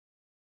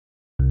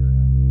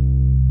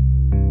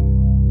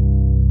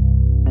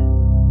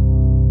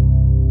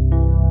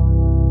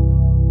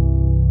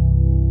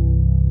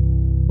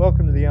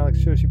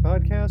Joshi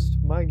podcast.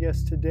 My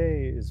guest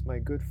today is my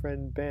good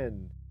friend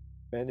Ben.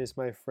 Ben is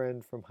my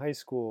friend from high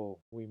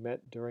school. We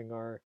met during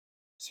our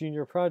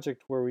senior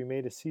project where we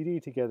made a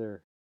CD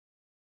together.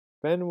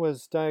 Ben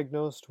was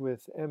diagnosed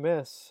with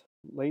MS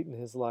late in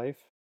his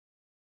life.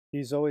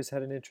 He's always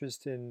had an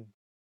interest in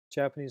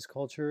Japanese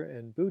culture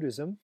and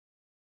Buddhism,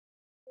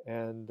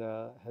 and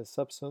has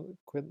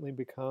subsequently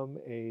become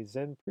a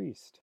Zen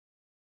priest.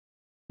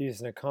 He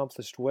is an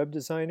accomplished web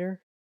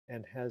designer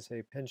and has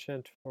a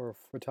penchant for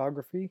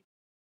photography.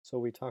 So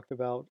we talked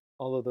about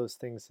all of those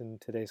things in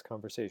today's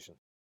conversation.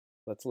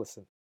 Let's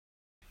listen.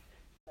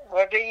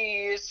 What are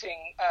you using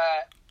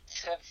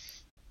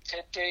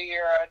to do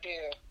your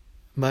audio?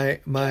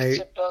 My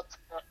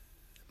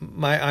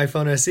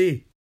iPhone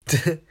SE.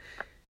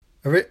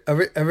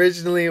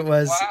 Originally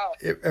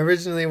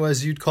it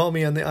was you'd call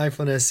me on the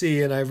iPhone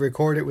SE and I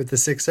record it with the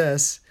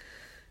 6S.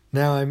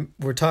 Now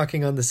we're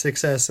talking on the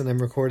 6S and I'm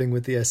recording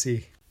with the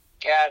SE.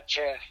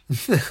 Gotcha.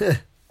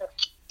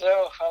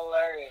 So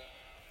hilarious.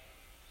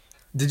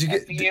 Did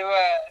you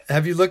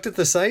have you looked at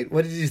the site?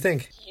 What did you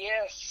think?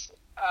 Yes.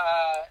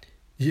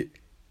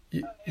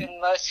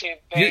 Unless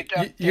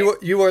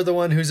you are the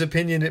one whose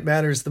opinion it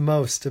matters the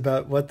most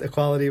about what the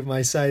quality of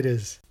my site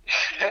is.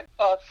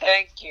 Oh,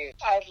 thank you.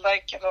 I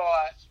like it a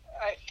lot.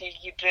 I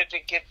think you did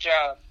a good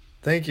job.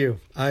 Thank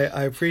you. I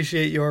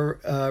appreciate your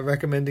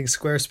recommending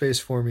Squarespace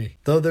for me.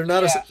 Though they're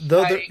not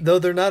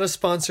they're not a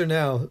sponsor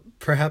now.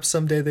 Perhaps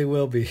someday they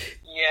will be.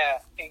 Yeah,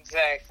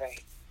 exactly.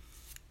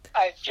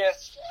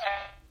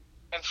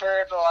 I've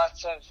heard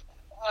lots of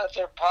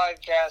other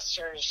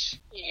podcasters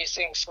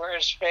using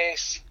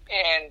Squarespace,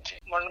 and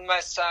one of my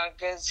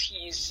sanghas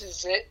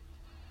uses it.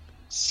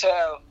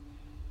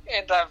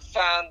 And I've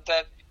found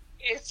that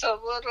it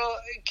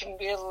can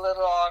be a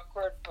little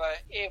awkward, but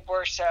it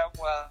works out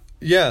well.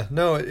 Yeah,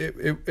 no,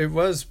 it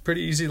was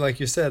pretty easy, like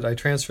you said. I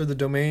transferred the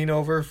domain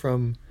over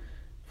from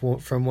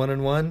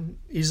one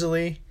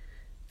easily,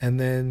 and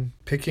then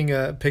picking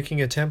a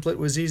template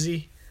was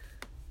easy,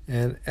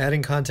 and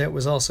adding content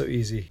was also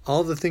easy.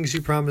 All the things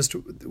you promised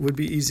would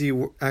be easy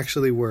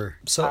actually were.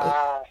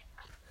 So,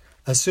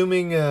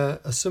 assuming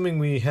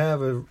we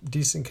have a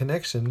decent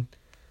connection.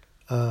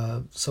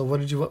 So what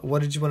did you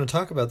want to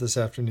talk about this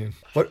afternoon?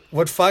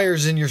 What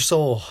fires in your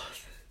soul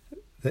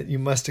that you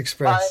must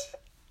express?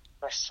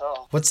 My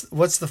soul.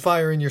 What's the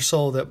fire in your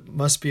soul that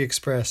must be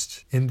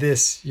expressed in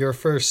this, your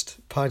first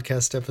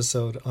podcast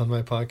episode on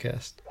my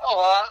podcast?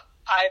 Well,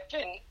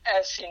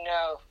 as you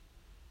know,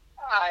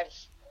 I've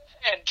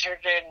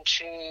entered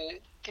into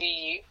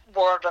the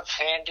world of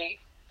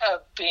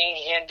being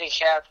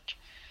handicapped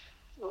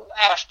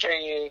after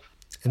you.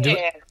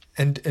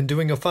 And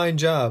doing a fine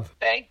job.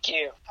 Thank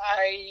you.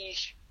 I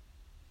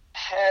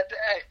had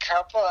a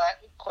couple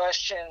of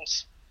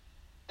questions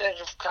that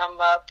have come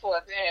up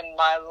in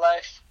my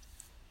life,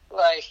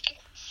 like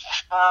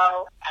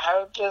how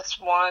does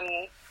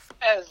one,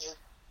 as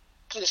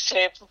a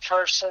disabled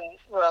person,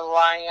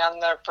 rely on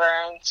their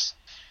parents?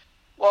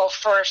 Well,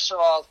 first of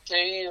all, do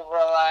you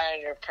rely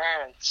on your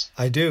parents?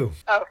 I do.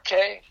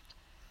 Okay.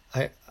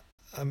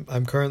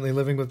 I'm currently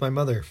living with my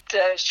mother.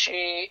 Does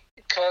she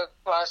cook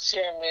most of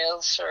your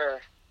meals,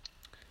 or?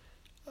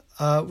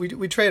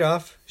 We trade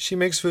off. She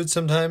makes food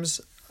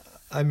sometimes.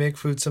 I make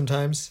food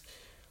sometimes.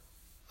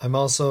 I'm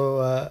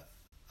also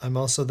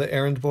the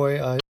errand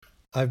boy.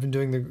 I've been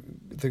doing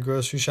the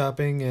grocery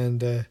shopping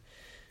and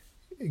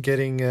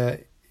getting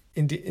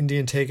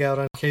Indian takeout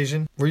on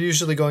occasion. We're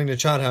usually going to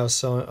Chot House,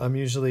 so I'm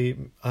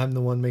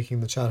the one making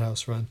the Chot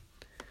House run.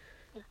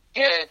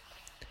 Good.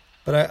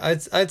 But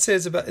I'd say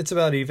it's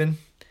about even.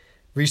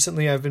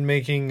 Recently, I've been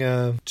making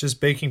just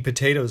baking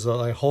potatoes,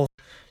 like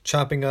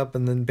chopping up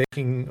and then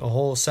baking a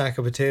whole sack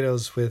of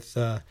potatoes with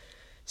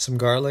some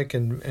garlic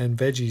and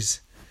veggies.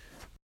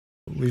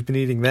 We've been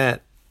eating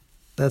that.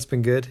 That's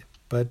been good.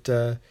 But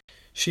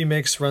she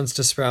runs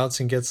to Sprouts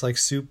and gets like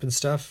soup and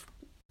stuff.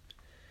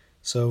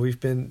 So we've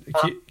been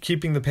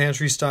keeping the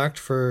pantry stocked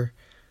for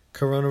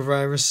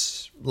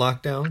coronavirus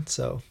lockdown.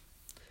 So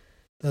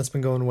that's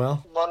been going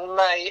well. One of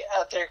my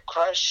other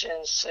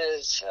questions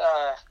is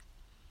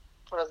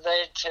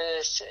related to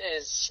this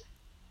is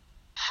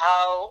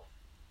how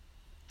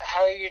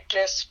your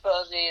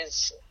disability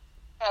is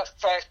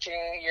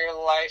affecting your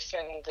life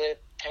in the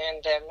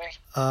pandemic.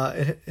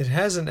 It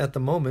hasn't at the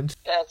moment.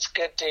 That's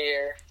good to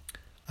hear.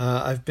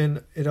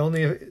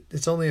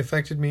 It's only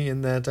affected me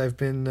in that I've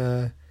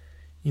been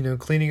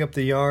cleaning up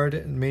the yard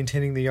and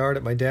maintaining the yard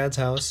at my dad's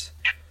house.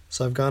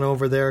 So I've gone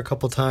over there a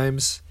couple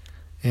times,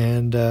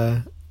 and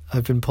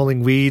I've been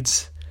pulling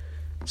weeds.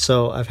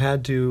 So I've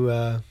had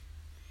to.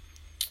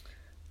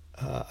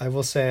 I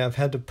will say I've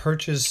had to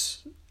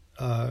purchase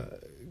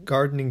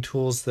gardening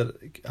tools that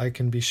I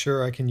can be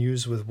sure I can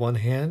use with one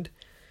hand.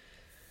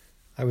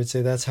 I would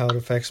say that's how it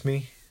affects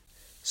me.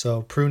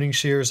 So pruning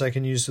shears I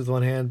can use with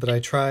one hand, but I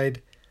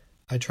tried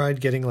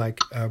getting like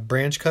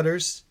branch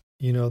cutters,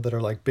 that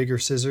are like bigger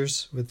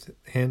scissors with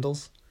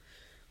handles.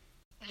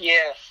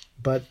 Yeah.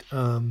 But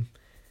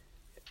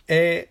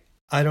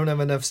I don't have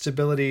enough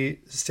stability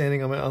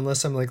standing on my,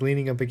 unless I'm like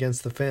leaning up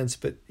against the fence.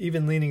 But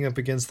even leaning up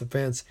against the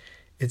fence,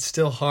 it's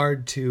still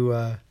hard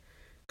to,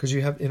 because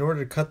you have, in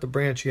order to cut the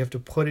branch, you have to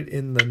put it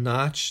in the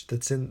notch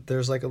that's in,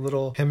 there's like a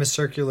little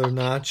hemicircular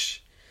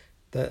notch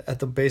that at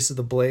the base of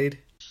the blade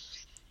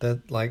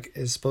that like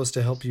is supposed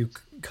to help you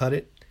cut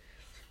it.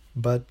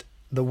 But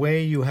the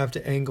way you have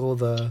to angle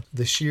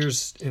the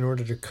shears in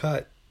order to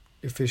cut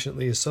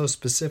efficiently is so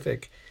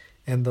specific,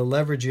 and the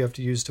leverage you have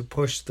to use to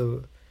push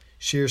the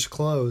shears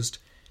closed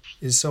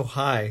is so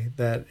high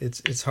that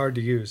it's hard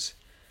to use.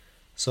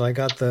 So I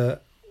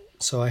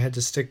had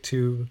to stick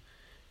to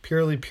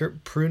purely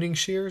pruning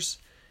shears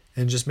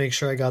and just make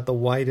sure I got the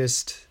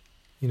widest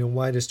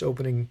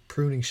opening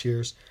pruning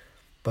shears.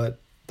 But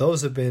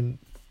those have been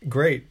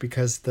great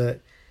because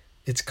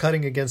it's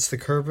cutting against the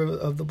curve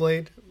of the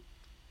blade,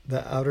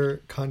 the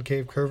outer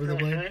concave curve of the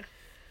blade.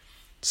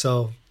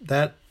 So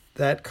that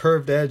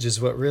curved edge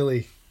is what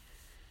really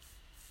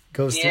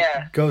goes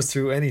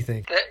through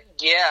anything.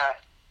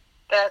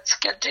 That's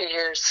good to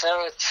hear.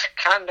 So it's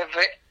kind of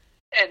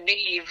an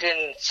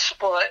even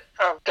split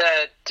of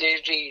the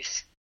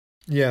duties.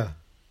 Yeah.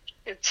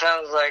 It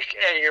sounds like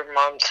at your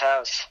mom's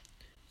house.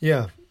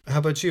 Yeah. How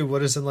about you?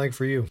 What is it like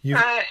for you?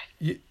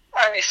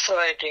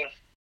 Isolating.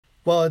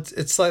 Well,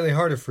 it's slightly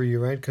harder for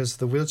you, right? Because of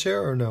the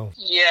wheelchair, or no?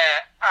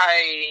 Yeah,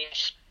 I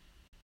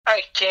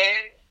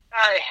can't.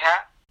 I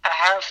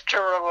have to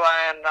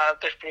rely on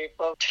other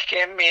people to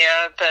get me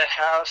out of the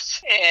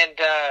house, and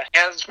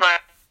as my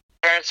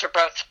parents are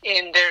both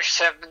in their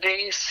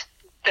 70s,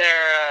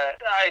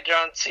 I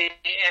don't see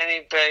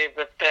anybody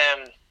but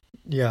them.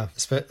 Yeah,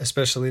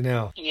 especially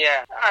now.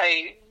 Yeah,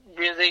 I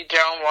really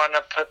don't want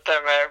to put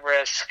them at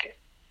risk,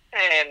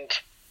 and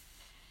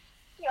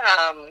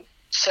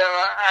so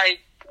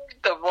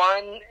the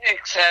one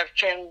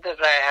exception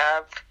that I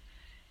have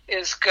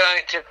is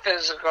going to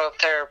physical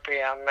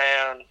therapy on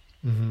my own,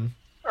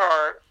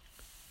 or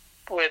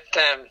with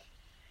them,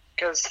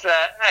 because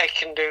that I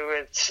can do.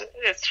 It's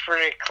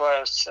pretty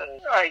close,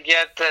 and I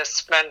get to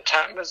spend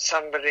time with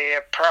somebody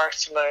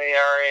approximately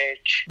our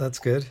age. That's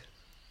good.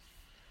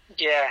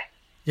 Yeah.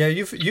 Yeah,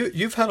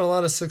 you've had a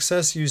lot of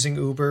success using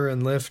Uber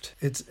and Lyft.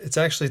 It's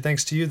actually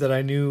thanks to you that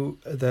I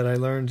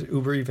learned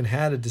Uber even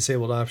had a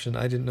disabled option.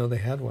 I didn't know they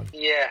had one.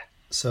 Yeah.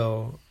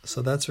 So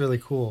that's really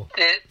cool.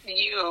 The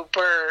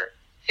Uber,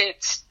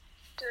 it's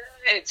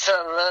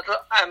a little.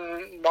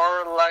 I'm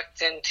more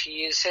reluctant to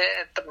use it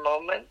at the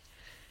moment,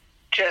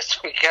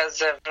 just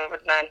because of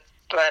it.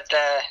 But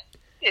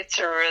it's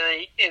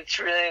really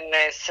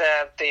nice to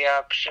have the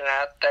option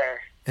out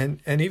there.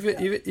 And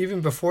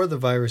even before the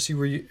virus, you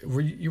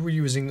were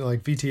using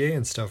like VTA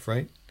and stuff,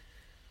 right?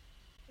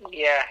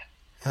 Yeah.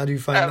 How do you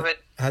find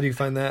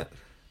that?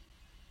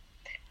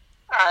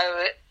 I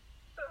would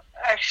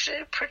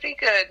actually pretty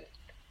good.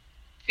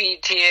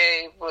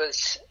 VTA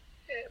was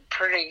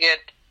pretty good.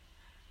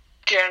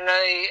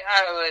 Generally,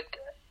 I would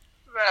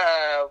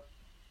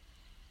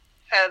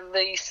at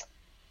least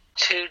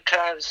 2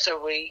 times a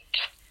week.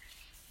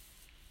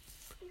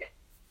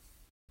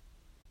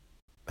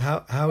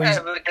 How I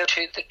would go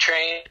to the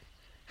train.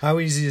 How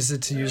easy is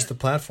it to use the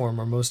platform?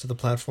 Are most of the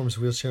platforms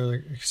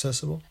wheelchair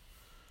accessible?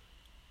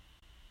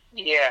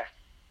 Yeah.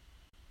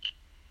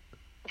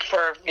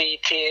 For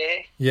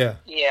VTA? Yeah.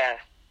 Yeah.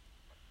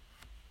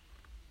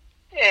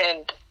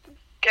 And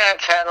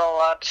I've had a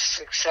lot of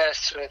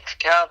success with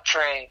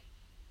Caltrain.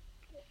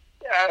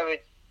 I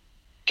would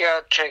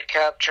go to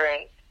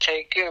Caltrain,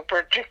 take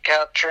Uber to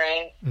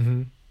Caltrain,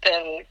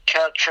 then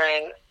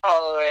Caltrain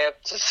all the way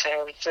up to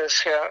San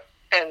Francisco,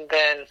 and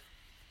then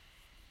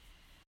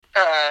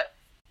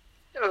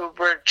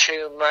Uber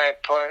to my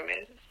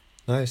appointment.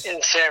 Nice.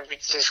 In San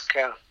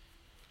Francisco.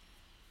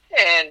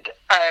 And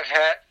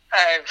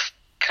I've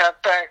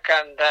cut back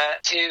on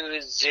that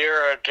to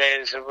 0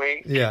 days a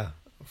week. Yeah,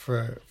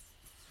 for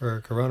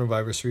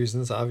coronavirus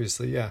reasons,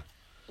 obviously, yeah.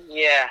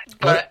 Yeah,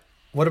 but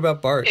what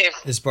about BART?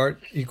 Is BART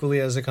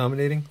equally as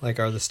accommodating? Like,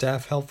 are the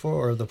staff helpful,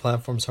 or are the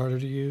platforms harder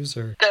to use?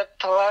 Or the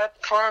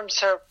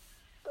platforms are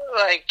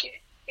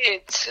like,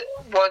 it's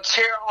once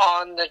you're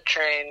on the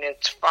train,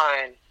 it's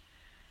fine.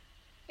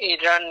 You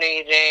don't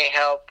need any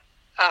help.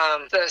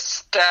 The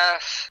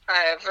staff,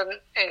 I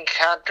haven't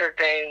encountered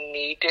any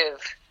need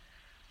of.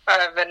 I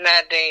haven't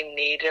had any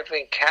need of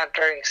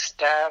encountering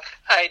staff.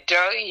 I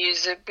don't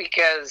use it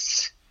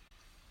because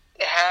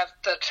over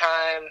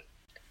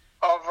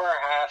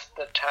half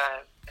the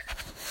time,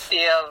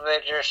 the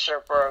elevators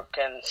are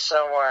broken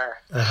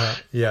somewhere.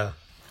 Yeah.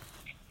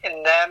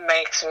 And that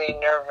makes me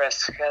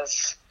nervous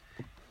because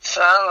it's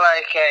not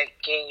like I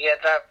can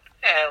get up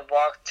and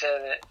walk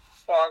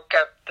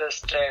up the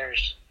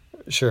stairs.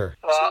 Sure.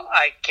 Well,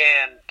 I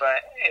can,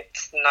 but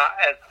it's not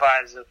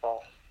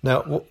advisable.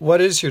 Now,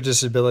 what is your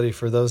disability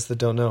for those that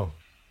don't know?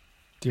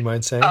 Do you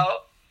mind saying?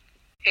 Oh,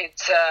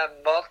 it's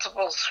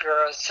multiple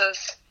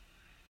sclerosis.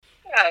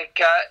 I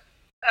got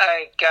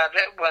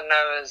it when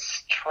I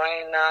was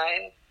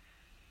 29,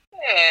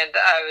 and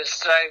I was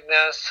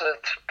diagnosed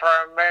with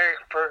primary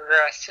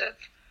progressive,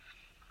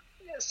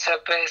 So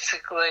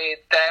basically,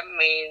 that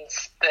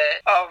means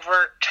that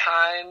over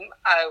time,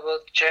 I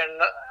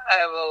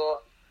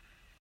will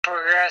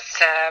progress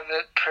to have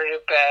it pretty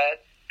bad.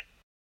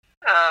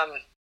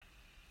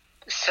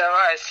 So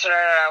I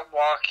started out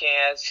walking,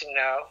 as you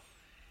know,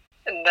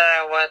 and then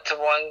I went to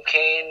 1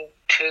 cane,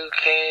 2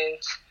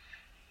 canes,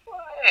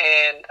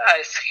 and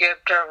I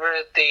skipped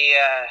over the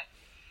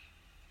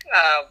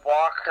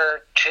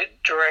walker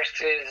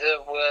directly to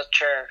the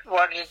wheelchair.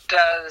 What it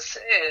does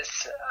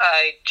is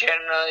I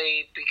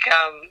generally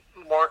become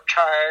more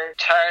tired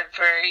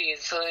very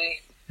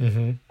easily.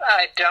 Mm-hmm.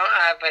 I don't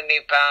have any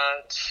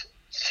balance,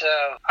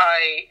 so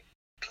I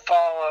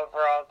fall over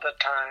all the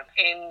time.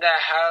 In the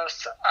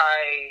house,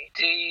 I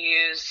do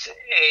use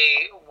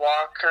a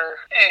walker,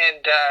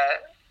 and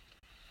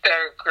there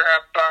are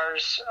grab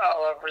bars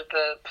all over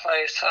the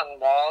place on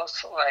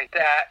walls like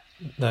that.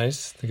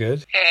 Nice,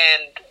 good.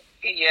 And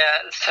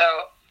yeah, so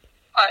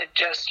I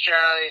just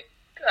generally,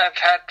 I've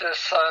had to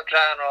slow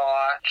down a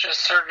lot,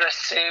 just sort of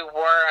see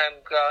where I'm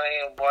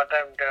going and what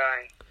I'm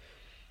doing.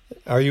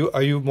 Are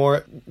you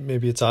more,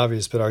 maybe it's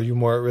obvious, but are you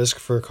more at risk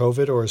for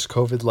COVID, or is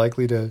COVID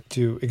likely to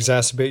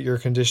exacerbate your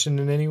condition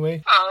in any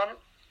way?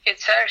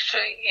 It's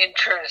actually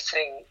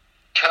interesting.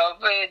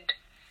 COVID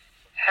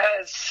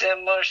has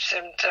similar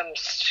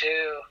symptoms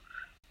to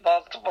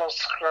multiple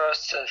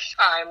sclerosis.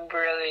 I'm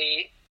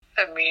really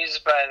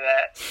amused by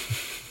that.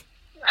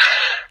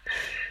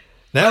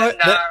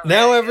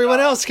 Now everyone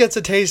else gets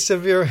a taste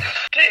of your...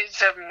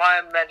 Taste of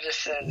my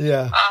medicine.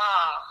 Yeah.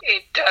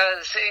 It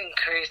does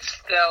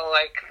increase the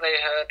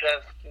likelihood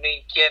of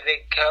me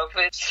getting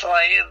COVID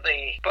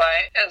slightly,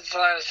 but as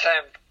long as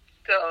I'm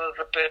a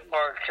little bit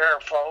more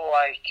careful,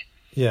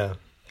 Yeah.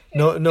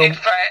 No,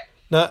 if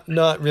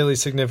not really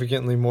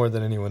significantly more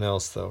than anyone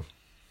else, though.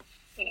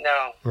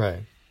 No.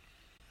 Right.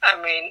 I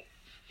mean,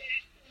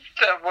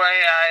 the way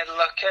I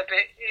look at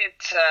it,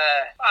 it's,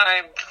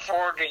 I'm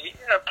 40,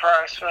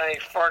 approximately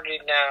 40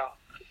 now.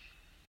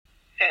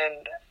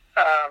 And,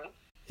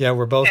 yeah,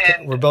 we're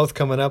both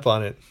coming up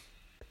on it.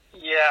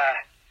 Yeah.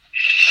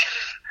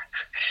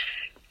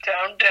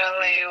 Don't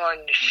tell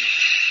anyone.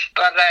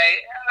 But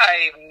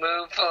I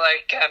move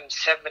like I'm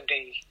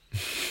 70.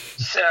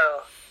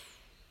 So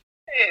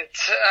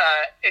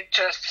it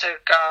just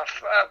took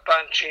off a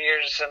bunch of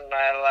years of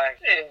my life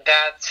in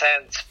that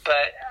sense,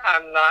 but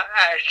I'm not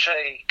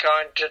actually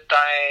going to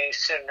die any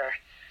sooner.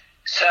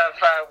 So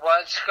if I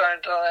was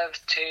going to live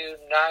to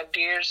 90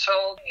 years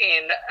old,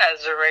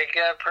 as a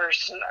regular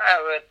person,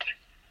 I would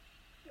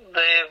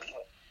live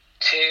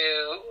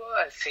to,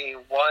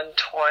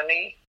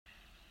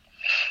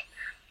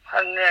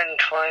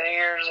 120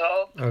 years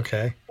old.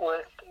 Okay.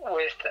 With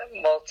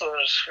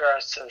multiple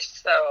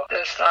sclerosis. So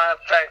this not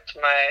affect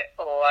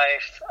my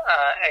life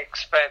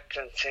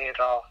expectancy at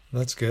all.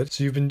 That's good.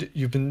 So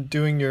you've been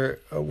doing your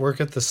work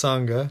at the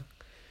Sangha,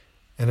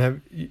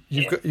 and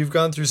you've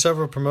gone through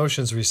several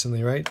promotions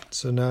recently, right?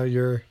 So now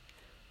you're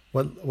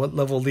what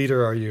level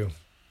leader are you?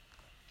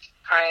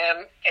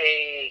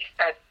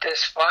 At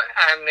this point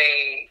I'm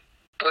a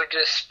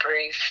Buddhist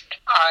priest.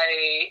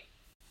 I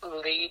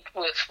lead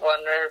with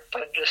one other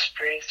Buddhist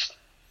priest.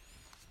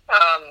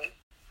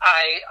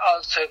 I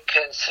also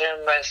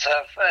consider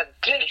myself a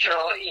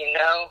digital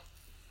Eno,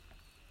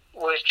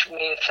 which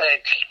means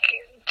I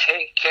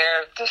take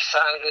care of the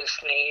Sangha's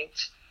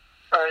needs,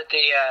 or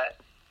the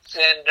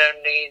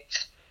Zendo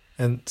needs.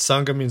 And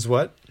Sangha means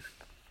what?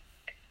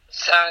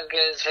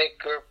 Sangha is a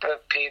group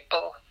of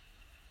people,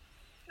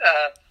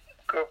 a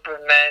group of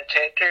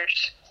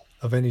meditators.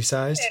 Of any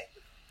size?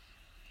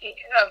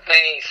 Of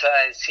any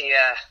size,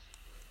 yeah.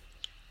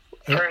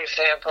 For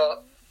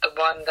example, the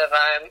one that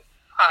I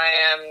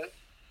am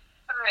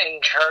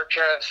in charge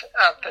of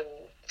up in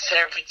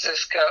San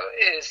Francisco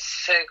is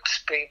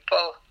 6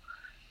 people.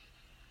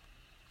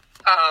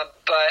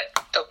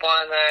 But the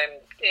one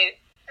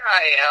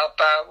I help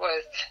out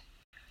with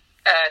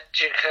at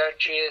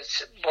Jikoji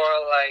is more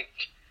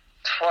like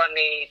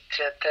 20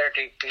 to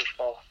 30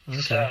 people.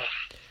 Okay. So,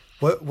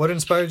 what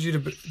inspired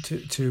you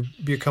to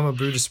become a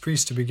Buddhist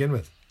priest to begin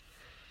with?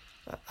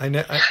 I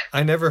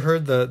never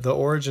heard the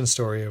origin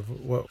story of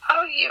what.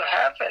 Oh, you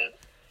haven't.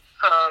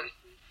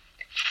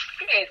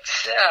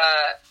 It's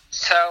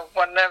so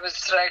when I was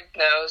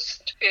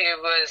diagnosed, it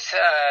was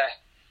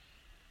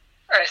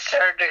I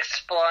started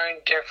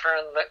exploring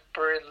different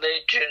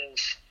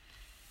religions.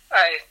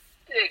 I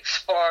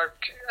explored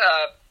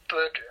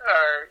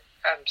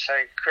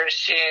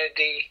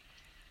Christianity,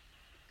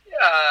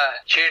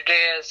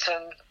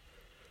 Judaism.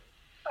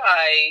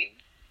 I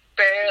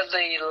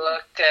barely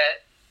looked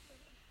at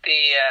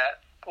the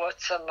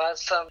what's a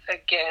Muslim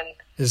again?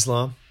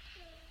 Islam,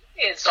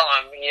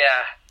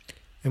 yeah.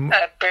 And,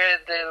 I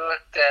barely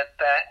looked at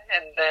that,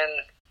 and then.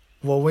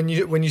 Well, when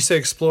you say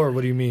explore,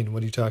 what do you mean?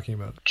 What are you talking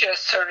about?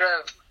 Just sort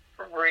of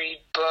read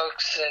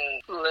books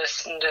and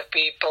listen to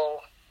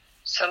people.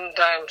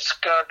 Sometimes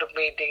go to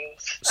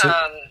meetings.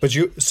 But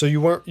you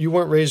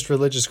weren't raised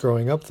religious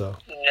growing up, though.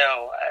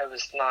 No, I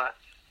was not.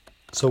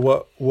 So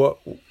what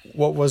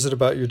was it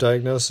about your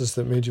diagnosis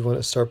that made you want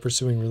to start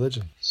pursuing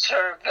religion?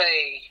 Sort of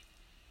a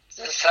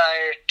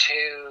desire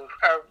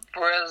a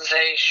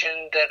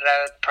realization that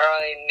I would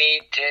probably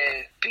need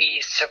to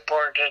be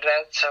supported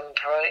at some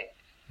point,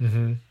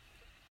 Mm-hmm.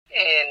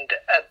 and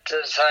a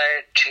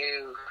desire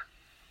to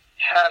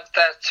have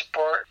that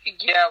support.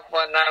 Yeah,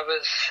 when I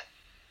was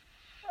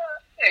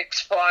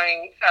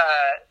exploring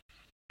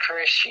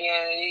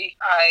Christianity,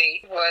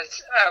 I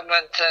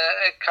went to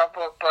a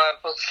couple of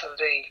Bible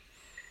study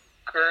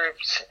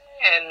groups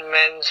and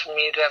men's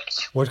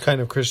meetups. What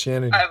kind of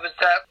Christianity? I was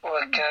at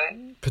what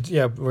kind?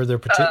 Were there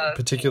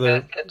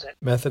particular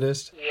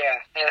Methodist?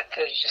 Yeah,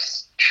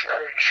 Methodist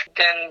church.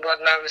 Then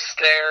when I was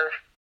there,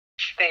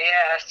 they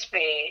asked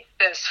me,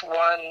 this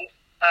one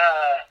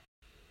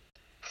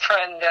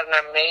friend that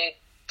I made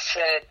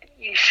said,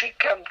 you should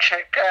come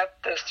check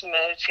out this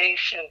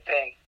meditation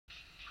thing.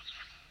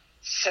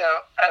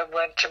 So I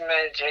went to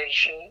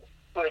meditation,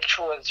 which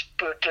was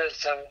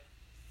Buddhist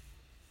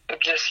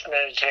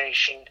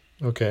meditation.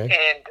 Okay.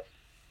 And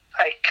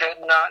I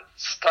could not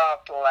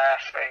stop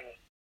laughing.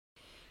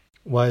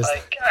 Why is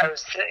I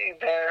was sitting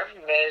there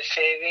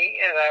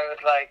meditating, and I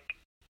would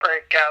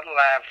break out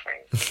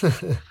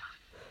laughing.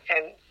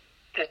 And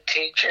the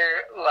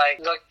teacher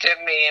looked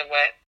at me and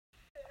went,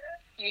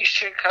 you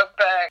should come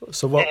back.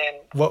 So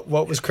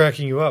what was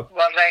cracking you up?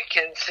 What I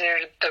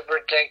considered the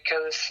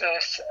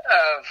ridiculousness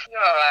of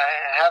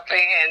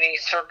having any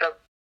sort of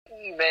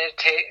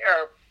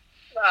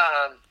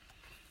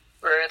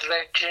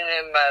religion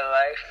in my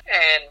life,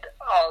 and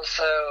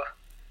also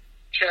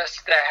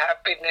just the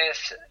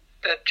happiness,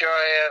 the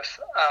joy of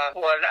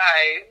what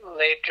I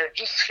later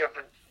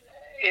discovered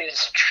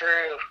is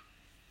true.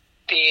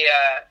 The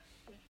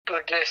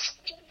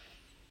Buddhist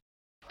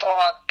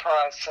thought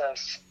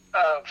process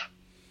of,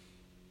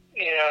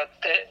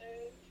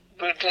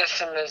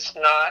 Buddhism is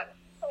not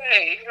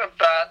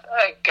about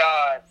a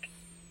god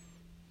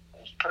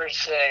per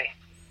se.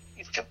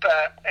 It's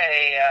about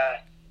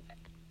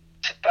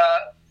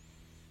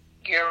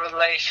your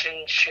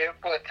relationship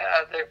with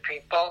other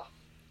people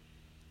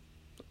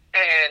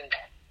and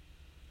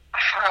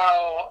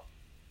how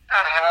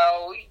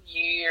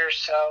you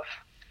yourself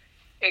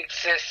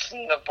exist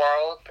in the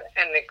world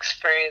and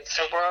experience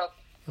the world.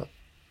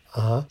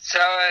 Uh-huh. So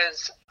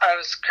as I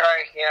was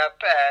cracking up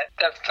at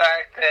the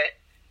fact that,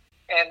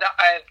 and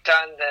I've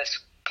done this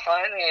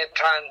plenty of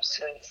times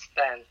since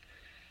then,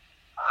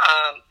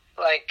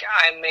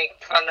 I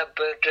make fun of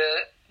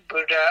Buddha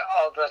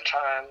all the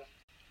time.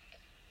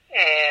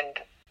 And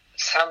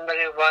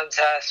somebody once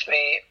asked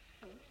me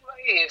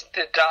if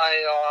the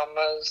Dalai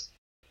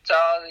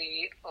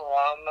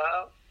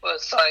Lama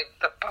was like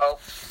the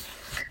Pope.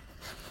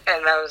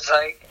 And I was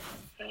like,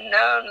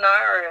 no,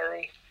 not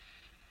really.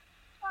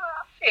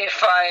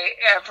 If I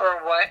ever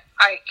went,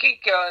 I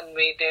could go and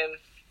meet him.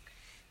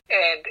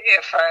 And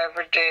if I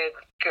ever did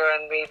go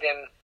and meet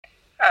him,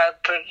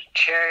 I'd put a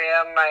cherry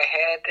on my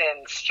head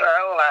and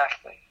start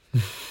laughing.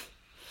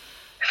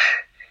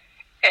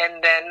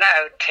 And then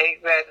I would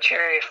take that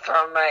cherry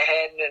from my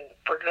head and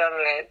put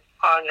it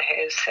on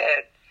his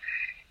head.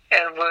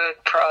 And we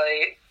would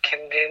probably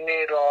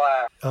continue to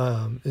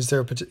laugh. Is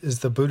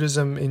the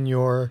Buddhism in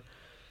your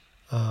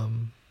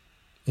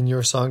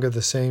Sangha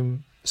the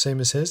same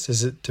as his?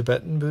 Is it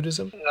Tibetan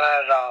Buddhism?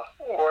 Not at all.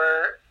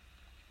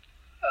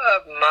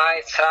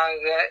 My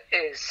Sangha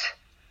is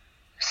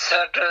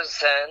Soto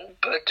Zen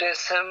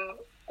Buddhism,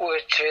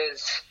 which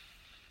is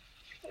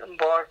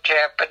more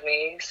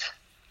Japanese.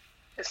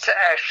 It's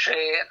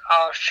actually an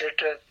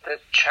offshoot of the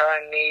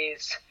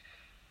Chinese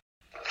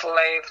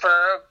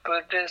flavor of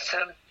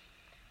Buddhism,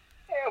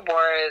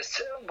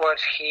 whereas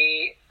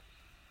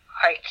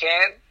I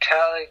can't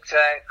tell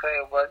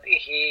exactly what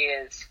he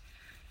is,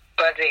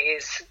 but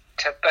he's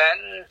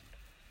Tibetan,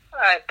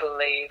 I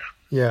believe.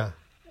 Yeah.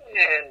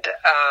 And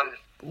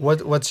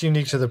what's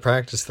unique to the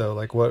practice though?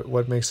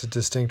 What makes it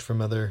distinct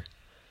from other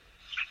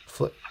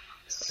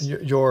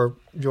your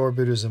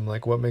Buddhism?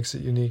 What makes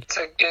it unique? It's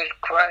a good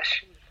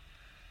question.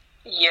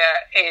 Yeah,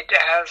 it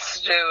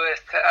has to do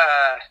with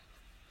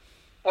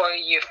what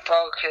you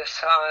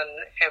focus on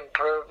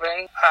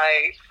improving.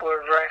 I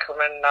would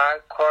recommend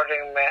not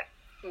quoting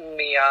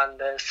me on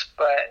this,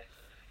 but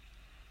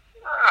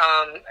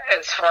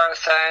as far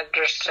as I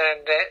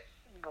understand it,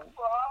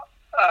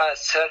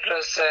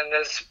 Soto Zen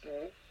is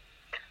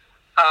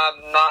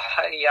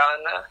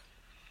Mahayana.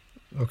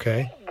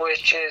 Okay.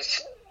 Which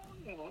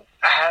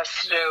has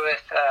to do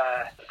with,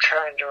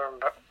 trying to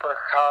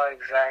recall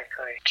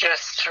exactly,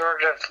 just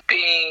sort of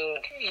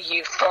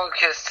you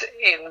focus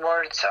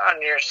inwards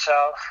on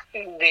yourself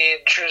in the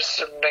interest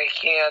of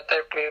making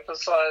other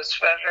people's lives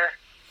better.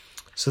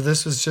 So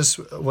this was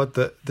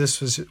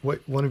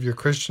what one of your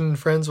Christian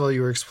friends, while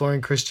you were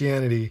exploring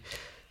Christianity,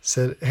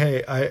 said,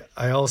 hey,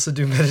 I also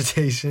do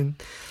meditation.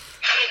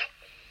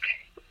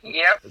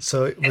 Yep.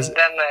 So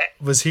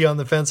was he on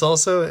the fence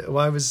also? I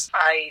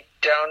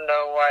don't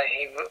know why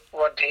he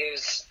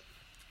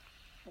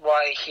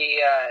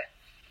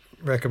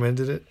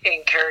recommended it?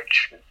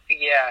 Encouraged,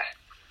 yeah.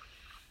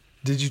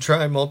 Did you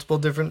try multiple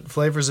different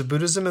flavors of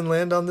Buddhism and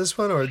land on this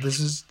one, or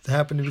this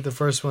happened to be the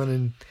first one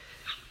and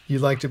you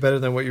liked it better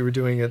than what you were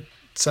doing at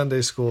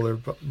Sunday school or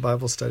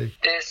Bible study?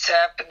 This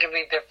happened to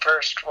be the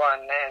first one,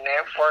 and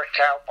it worked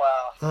out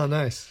well. Oh,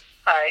 nice.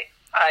 I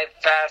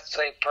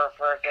vastly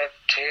preferred it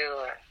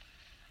too.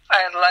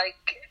 I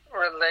like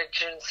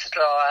religions that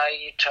allow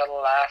you to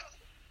laugh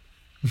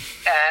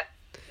at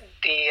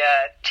the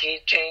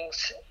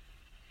teachings,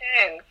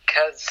 and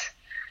because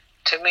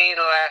to me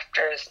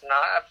laughter is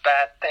not a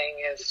bad thing,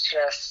 it's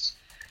just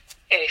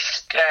a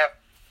step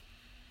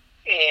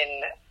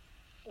in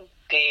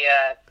the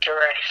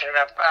direction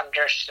of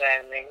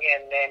understanding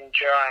and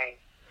enjoying.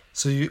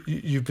 So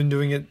you've been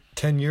doing it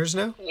 10 years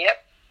now?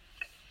 Yep.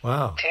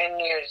 Wow. 10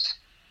 years.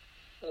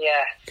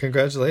 Yeah.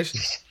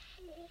 Congratulations.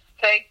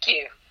 Thank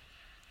you.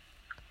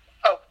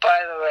 Oh,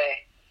 by the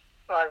way,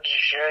 I wanted to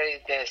show you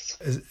this.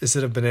 Is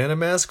it a banana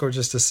mask or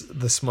just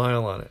the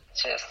smile on it?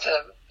 Just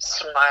a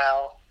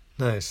smile.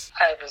 Nice.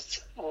 I was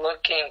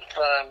looking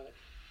for them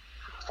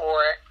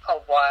for a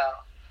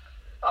while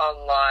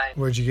online.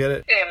 Where'd you get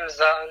it?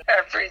 Amazon.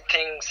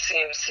 Everything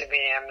seems to be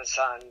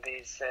Amazon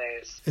these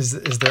days.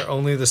 Is there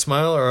only the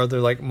smile, or are there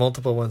like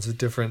multiple ones with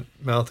different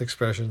mouth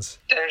expressions?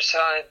 There's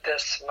only the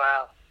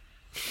smile.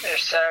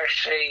 There's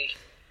actually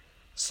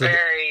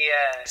very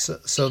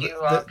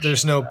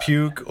there's no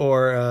puke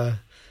or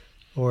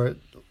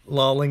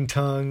lolling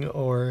tongue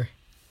or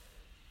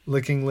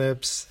licking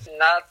lips.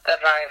 Not that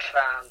I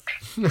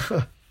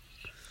found.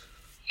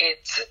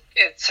 It's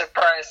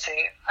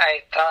surprising.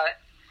 I thought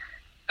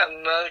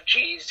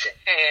emojis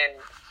and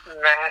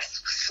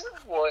masks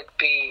would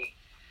be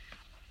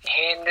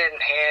hand in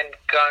hand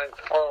going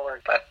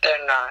forward, but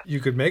they're not.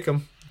 You could make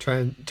them. Try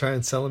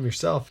and sell them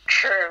yourself.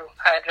 True.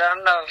 I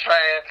don't know if I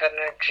have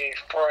energy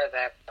for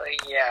that,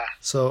 but yeah.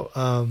 So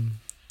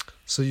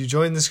you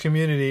joined this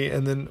community,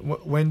 and then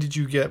when did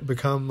you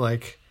become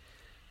like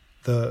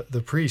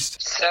the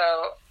priest?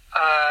 So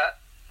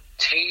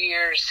 2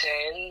 years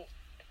in,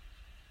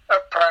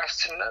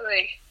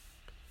 approximately,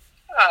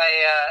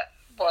 I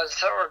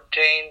was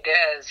ordained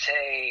as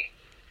a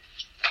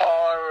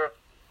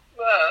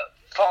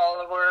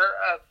follower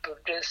of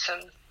Buddhism,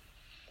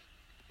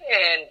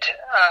 and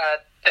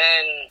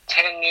then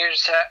 8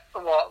 years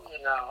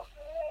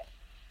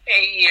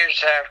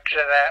after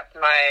that,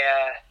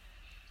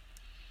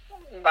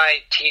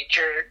 my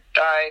teacher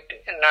died,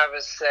 and I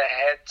was the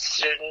head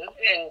student.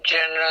 And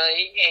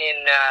generally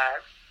in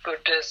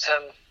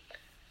Buddhism,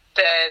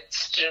 the head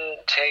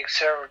student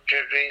takes over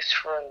duties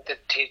from the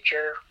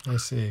teacher. I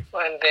see.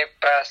 When they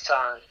pass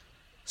on.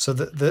 So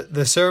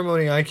the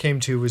ceremony I came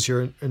to was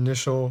your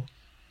initial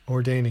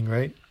ordaining,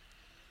 right?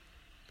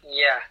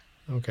 Yeah.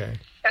 Okay.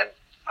 And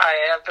I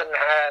haven't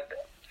had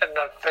an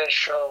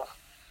official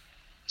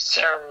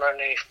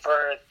ceremony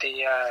for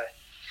the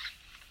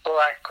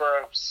black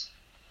robes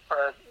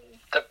or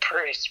the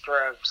priest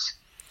robes.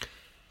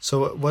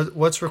 So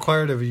what's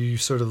required of you? You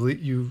sort of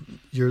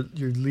your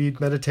lead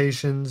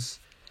meditations.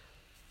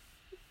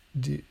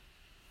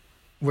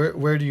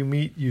 Where do you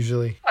meet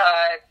usually?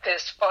 At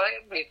this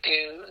point, we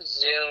do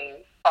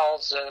all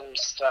Zoom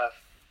stuff.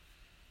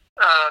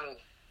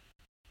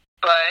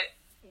 But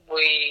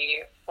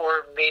we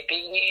were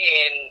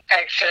meeting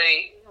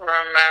actually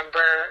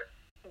remember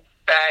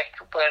back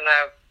when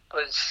I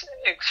was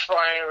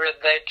exploring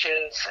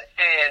religions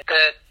and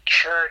the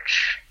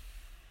church.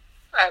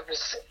 I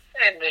was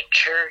in the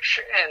church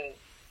and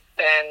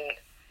then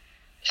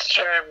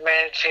started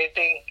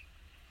meditating.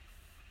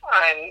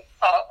 I'm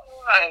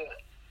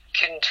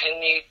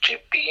continued to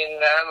be in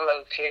that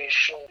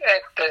location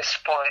at this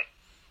point.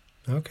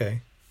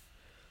 Okay.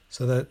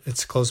 So that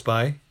it's close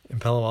by in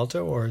Palo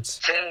Alto, or it's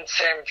in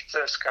San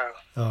Francisco.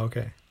 Oh,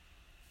 okay.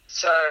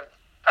 So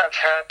I've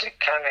had to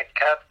kind of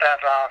cut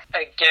that off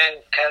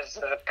again because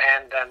of the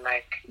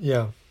pandemic.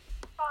 Yeah.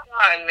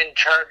 I'm in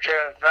charge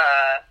of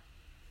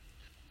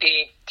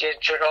the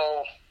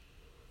digital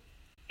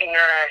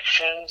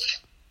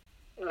interactions,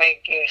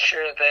 making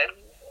sure that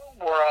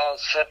we're all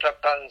set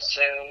up on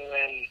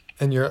Zoom,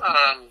 and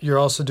you're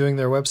also doing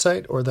their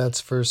website, or that's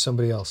for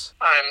somebody else?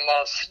 I'm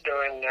also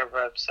doing their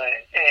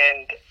website,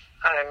 and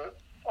I'm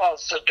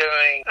also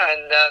doing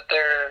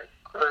another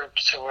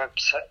group's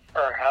website,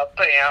 or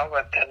helping out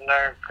with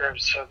another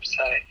group's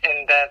website,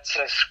 and that's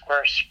a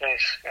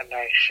Squarespace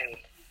connection.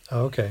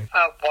 Oh, okay.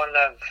 One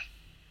of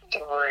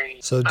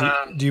 3. So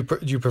do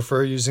you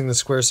prefer using the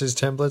Squarespace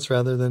templates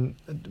rather than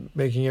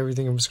making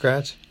everything from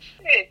scratch?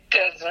 It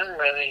doesn't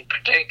really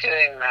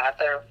particularly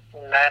matter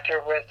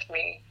with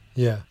me.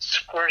 Yeah.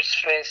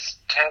 Squarespace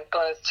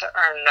templates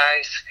are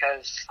nice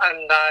because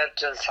I'm not a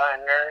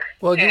designer.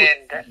 Well,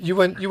 you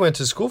went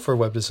to school for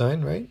web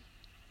design, right?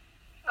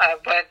 I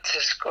went to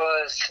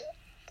school as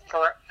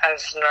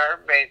an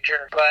art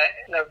major, but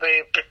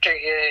nobody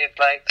particularly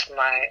liked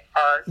my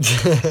art.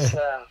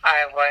 So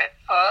I went,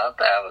 oh,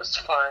 that was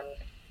fun.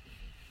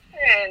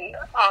 And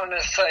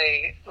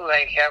honestly,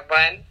 I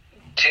went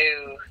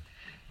to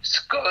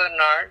school in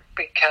art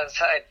because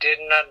I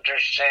didn't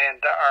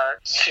understand the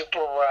art super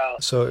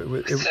well. So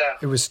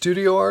it was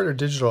studio art or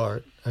digital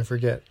art? I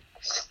forget.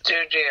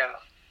 Studio.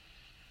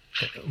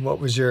 What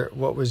was your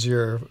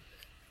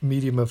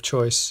medium of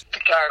choice?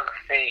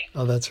 Photography.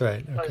 Oh, that's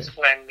right. Okay. Was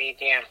my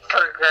medium.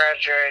 For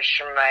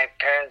graduation, my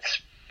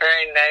parents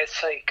very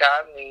nicely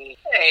got me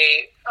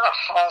a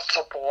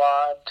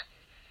Hasselblad,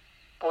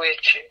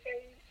 which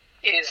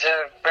is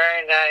a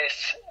very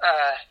nice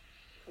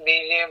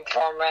medium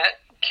format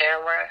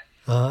camera.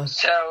 Uh-huh.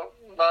 So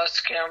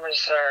most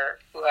cameras are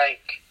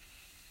like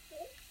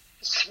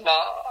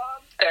small.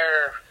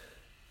 They're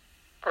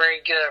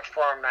regular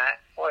format,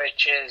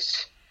 which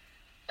is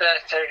the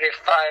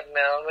 35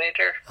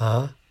 millimeter.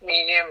 Uh-huh.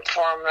 Medium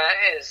format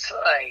is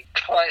like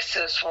twice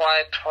as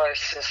wide,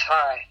 twice as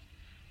high.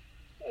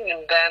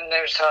 And then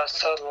there's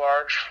also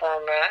large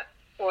format,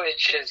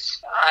 which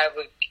is, I'm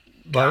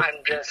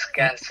just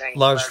guessing.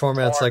 Large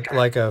format's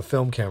like a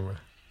film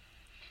camera.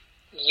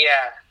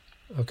 Yeah.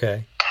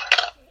 Okay.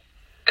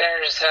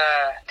 There's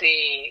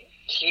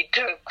he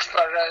took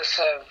photos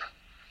of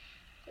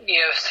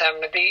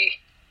Yosemite,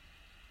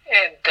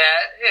 and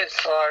that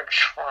is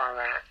large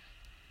format.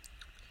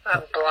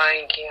 I'm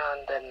blanking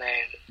on the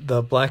name.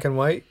 The black and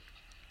white?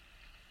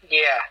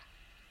 Yeah.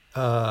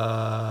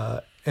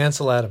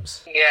 Ansel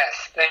Adams.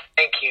 Yes,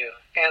 thank you.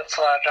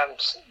 Ansel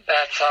Adams,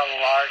 that's a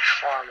large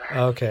format.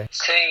 Okay.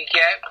 So you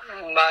get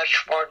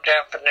much more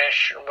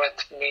definition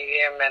with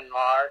medium and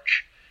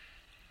large.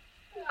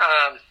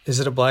 Is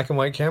it a black and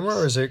white camera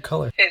or is it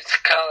color? It's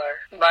color.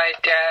 My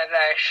dad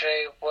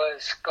actually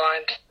was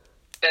going to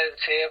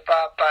see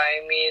about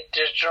buying me a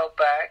digital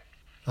back.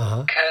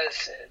 Uh-huh.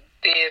 Because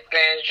the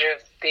advantage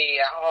of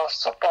the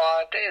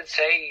Hasselblad is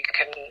that you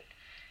can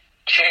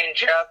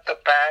change out the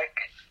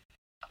back.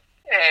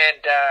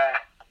 And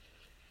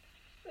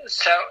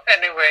so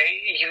anyway,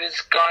 he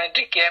was going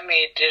to get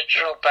me a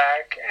digital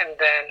back, and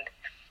then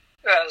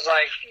I was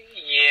like,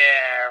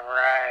 yeah,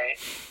 right.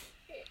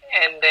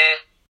 And then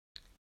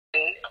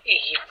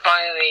he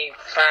finally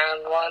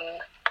found one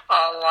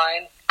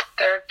online,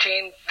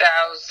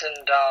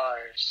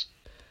 $13,000.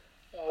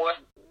 What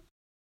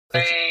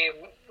I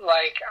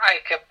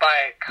could buy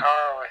a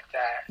car with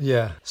that.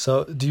 Yeah.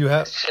 So do you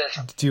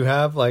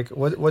have like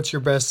what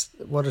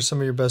are some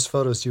of your best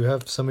photos? Do you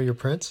have some of your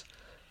prints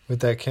with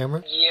that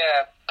camera?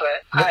 Yeah,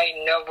 but I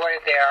know where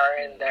they are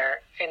and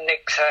they're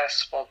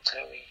inaccessible to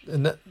me.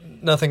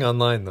 Nothing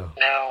online though.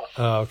 No.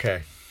 Oh,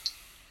 okay.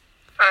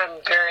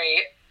 I'm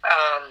very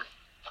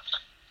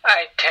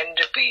I tend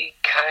to be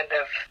kind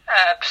of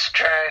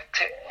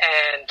abstract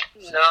and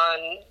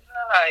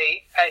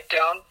I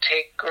don't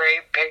take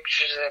great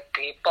pictures of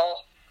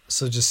people.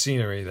 So just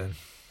scenery then.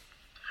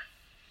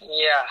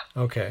 Yeah.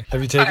 Okay.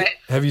 Have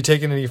you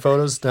taken any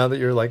photos now that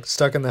you're like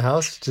stuck in the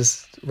house?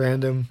 Just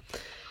random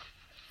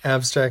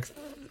abstract,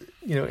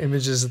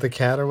 images of the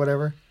cat or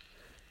whatever?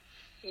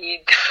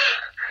 You'd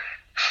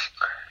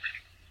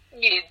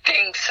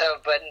think so,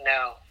 but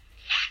no.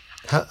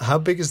 How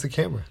big is the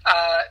camera?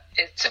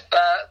 It's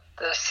about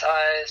the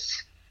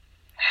size,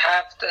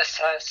 half the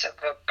size of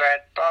a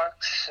bread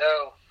box.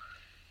 So,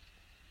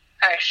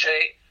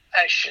 actually,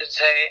 I should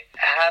say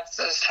half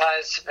the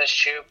size of a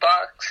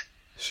shoebox.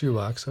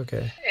 Shoebox,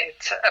 okay.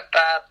 It's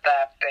about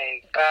that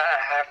big,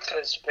 about half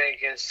as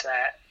big as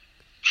that.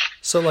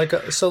 So like a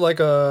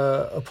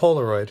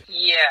Polaroid.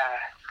 Yeah.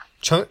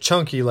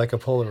 Chunky like a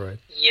Polaroid.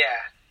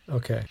 Yeah.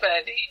 Okay.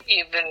 But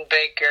even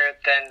bigger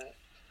than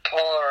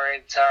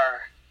Polaroids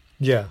are.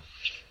 Yeah.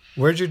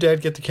 Where'd your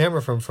dad get the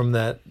camera from? From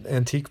that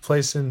antique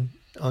place on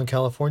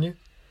California?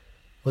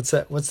 What's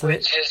that? What's the name?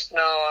 Which is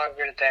no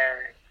longer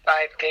there.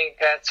 I think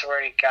that's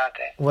where he got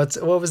it.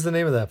 What was the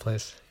name of that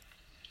place?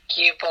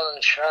 Keeble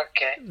and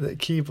Shuckett. The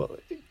Keeble.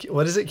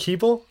 What is it?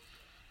 Keeble?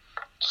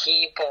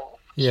 Keeble.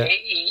 Yeah.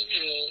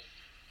 Keeble.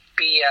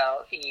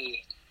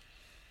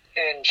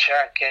 And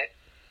Shuckett.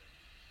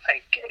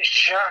 Like,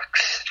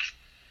 shucks.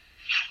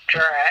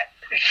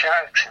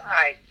 Shucks.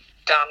 I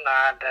don't know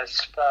how to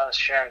spell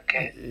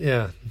Shuckett.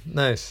 Yeah.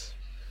 Nice.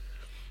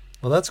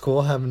 Well, that's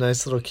cool. Have a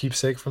nice little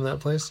keepsake from that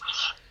place.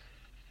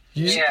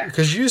 Yeah.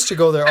 Because you used to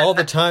go there all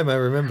the time, I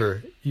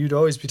remember. You'd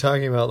always be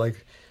talking about,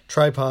 like,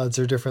 tripods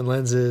or different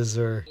lenses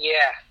or...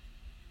 Yeah.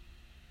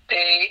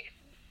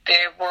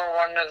 They were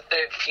one of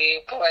the few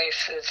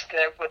places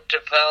that would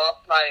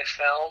develop my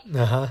film.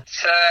 Uh-huh.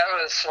 So that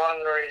was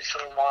one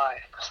reason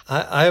why.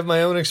 I have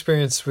my own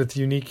experience with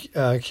unique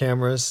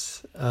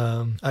cameras.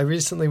 I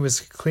recently was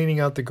cleaning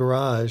out the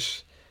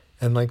garage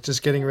and, like,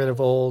 just getting rid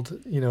of old,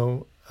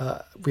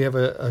 we have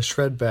a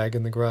shred bag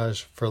in the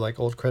garage for, like,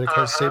 old credit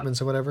card statements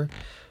or whatever.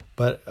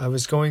 But I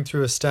was going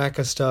through a stack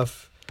of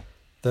stuff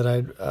that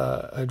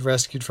I'd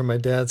rescued from my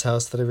dad's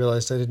house that I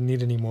realized I didn't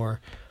need anymore.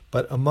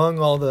 But among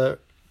all the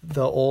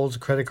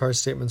old credit card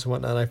statements and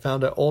whatnot, I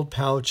found an old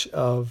pouch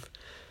of.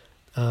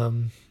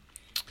 My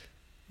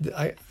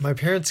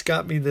parents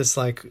got me this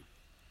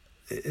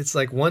it's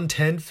like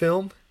 110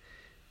 film.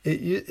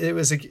 It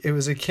was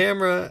a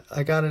camera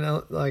I got in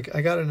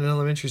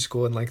elementary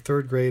school in like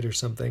third grade or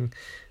something,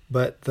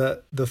 but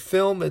the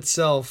film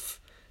itself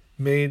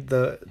made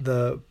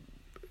the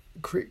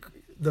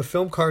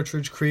film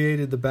cartridge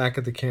created the back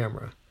of the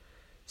camera.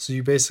 So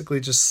you basically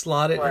just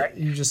slot it. Right.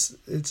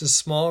 It's a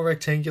small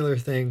rectangular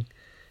thing,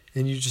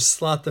 and you just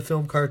slot the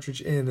film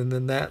cartridge in, and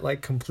then that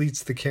like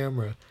completes the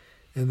camera,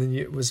 and then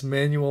it was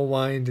manual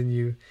wind, and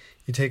you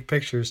take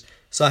pictures.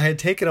 So I had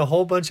taken a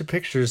whole bunch of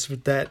pictures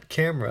with that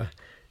camera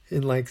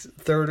in like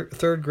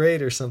third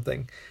grade or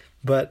something,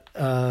 but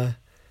I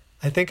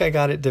think I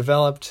got it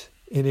developed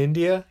in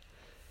India,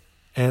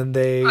 and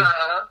they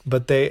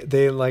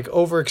like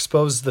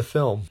overexposed the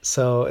film,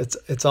 so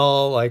it's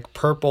all like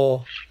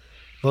purple.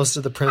 Most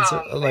of the prints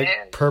are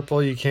like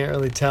purple. You can't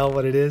really tell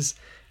what it is,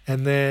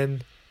 and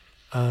then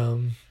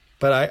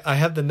but I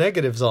have the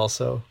negatives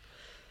also,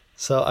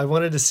 so I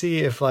wanted to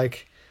see if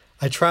like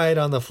I tried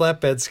on the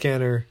flatbed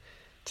scanner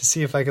to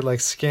see if I could like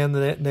scan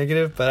the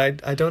negative,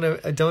 but I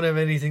don't have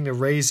anything to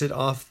raise it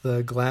off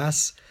the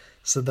glass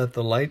so that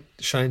the light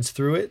shines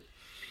through it.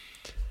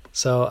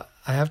 So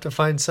I have to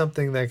find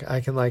something that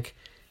I can like,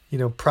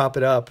 prop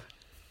it up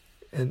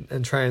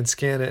and try and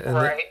scan it,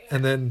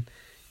 and then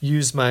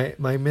use my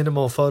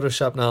minimal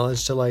Photoshop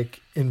knowledge to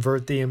like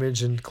invert the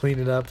image and clean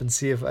it up and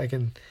see if I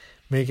can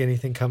make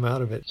anything come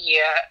out of it.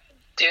 Yeah,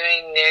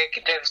 doing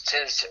negatives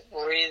is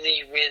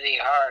really, really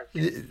hard.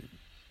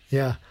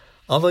 Yeah.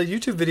 Although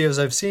YouTube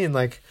videos I've seen,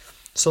 like,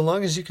 so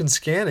long as you can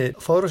scan it,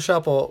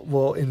 Photoshop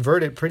will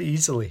invert it pretty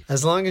easily.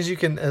 As long as you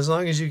can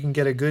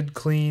get a good,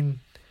 clean,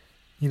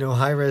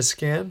 high-res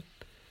scan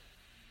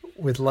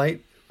with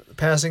light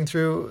passing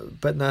through,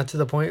 but not to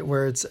the point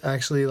where it's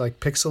actually like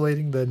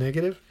pixelating the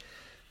negative,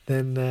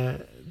 then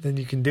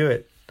you can do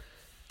it.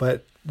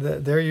 But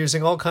they're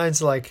using all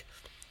kinds of like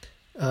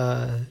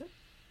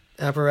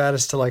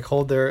apparatus to like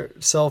hold their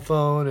cell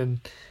phone and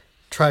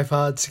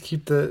tripods to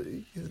keep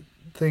the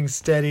thing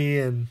steady,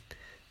 and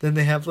then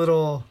they have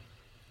little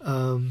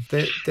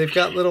they've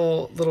got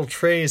little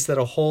trays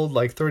that'll hold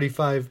like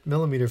 35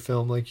 millimeter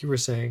film, like you were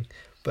saying,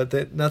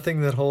 but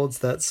nothing that holds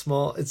that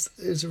small.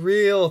 It's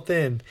real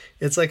thin.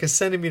 It's like a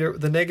centimeter.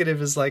 The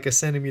negative is like a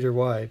centimeter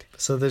wide.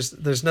 So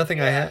there's nothing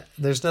I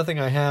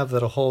have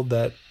that'll hold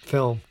that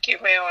film.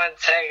 Give me 1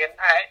 second.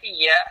 I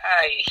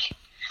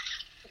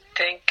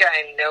think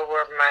I know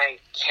where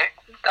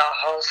the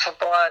house of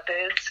blood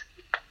is.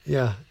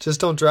 Yeah, just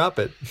don't drop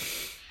it.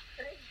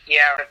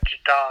 Yeah,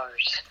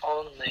 $100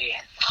 only.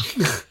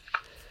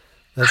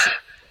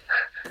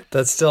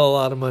 That's still a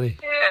lot of money.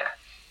 Yeah,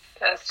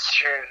 that's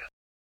true.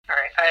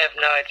 Alright, I have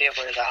no idea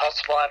where the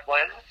house blood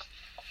went.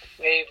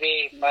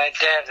 Maybe my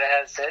dad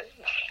has it.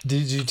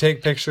 Did you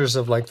take pictures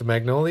of like the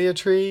magnolia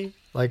tree?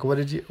 Like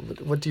what do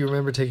you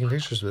remember taking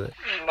pictures with it?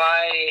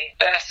 My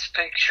best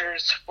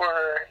pictures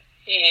were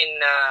in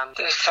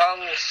the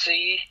Salton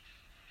Sea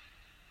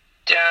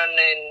down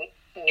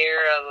near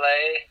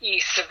LA,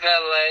 east of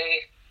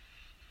LA.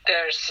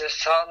 There's the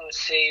Salton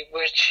Sea,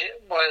 which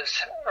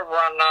was a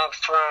runoff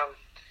from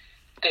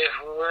the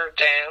Hoover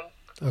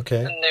Dam.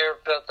 Okay. And they were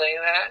building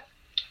that.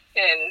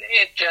 And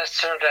it just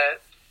sort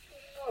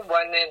of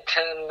went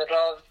into the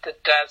middle of the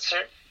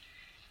desert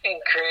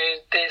and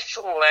created this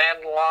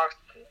landlocked,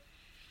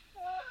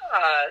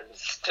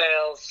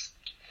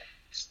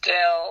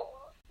 still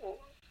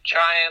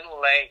giant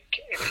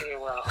lake, if you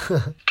will.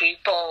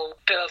 People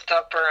built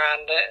up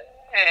around it,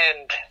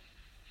 and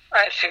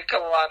I took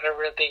a lot of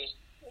really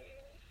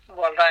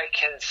what I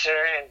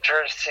consider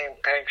interesting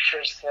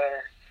pictures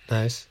there.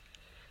 Nice.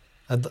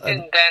 And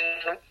then.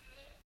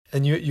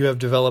 And you have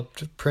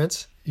developed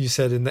prints? You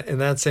said in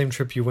that same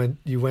trip you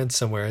went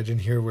somewhere. I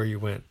didn't hear where you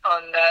went.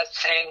 On that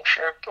same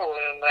trip, we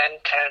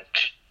went to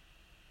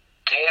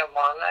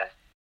Tijuana.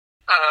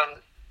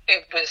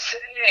 It was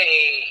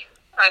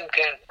I'm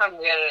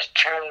gonna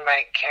turn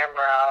my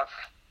camera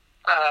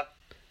off,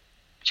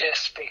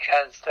 just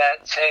because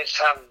that saves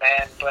some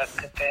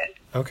bandwidth a bit.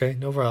 Okay,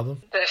 no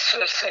problem. This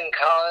was in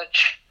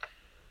college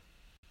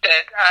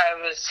that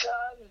I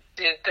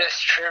did this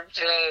trip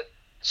to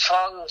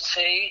Salton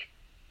Sea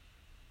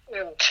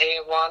in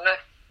Tijuana,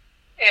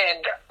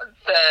 and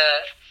the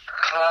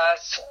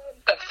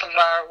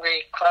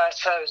photography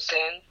class I was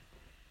in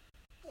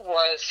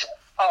was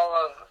all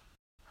of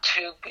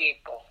 2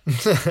 people.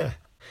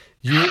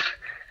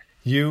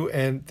 You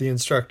and the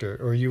instructor,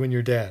 or you and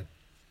your dad?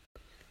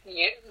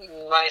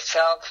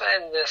 Myself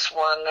and this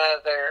one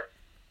other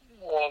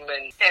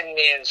woman and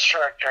the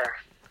instructor.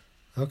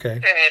 Okay.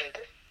 And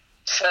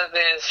so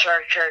the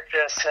instructor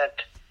just said,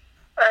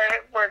 all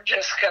right, we're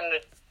just going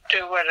to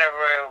do whatever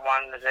we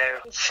want to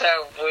do.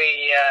 So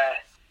we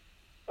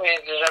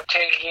ended up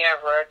taking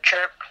a road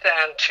trip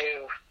down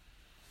to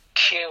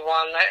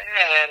Tijuana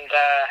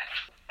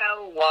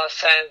and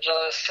Los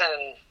Angeles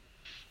and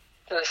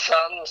the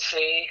Salton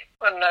Sea.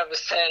 When I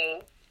was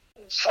in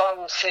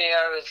Salton Sea,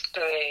 I was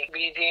doing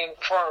medium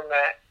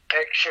format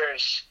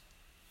pictures.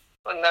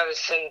 When I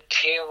was in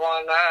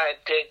Tijuana, I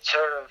did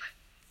sort of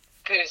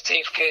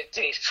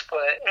 50-50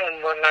 split.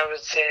 And when I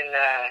was in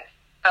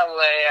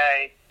LA,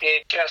 I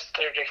did just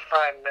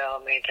 35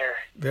 millimeter.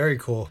 Very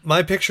cool.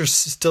 My pictures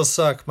still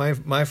suck.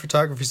 My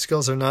photography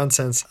skills are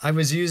nonsense. I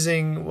was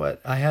using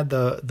I had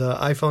the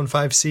iPhone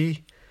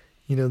 5C,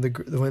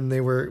 when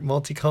they were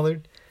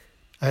multicolored.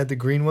 I had the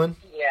green one.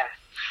 Yeah.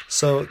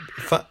 So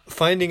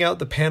finding out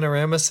the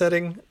panorama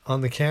setting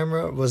on the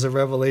camera was a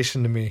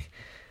revelation to me.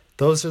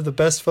 those are the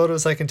best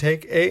photos I can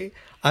take.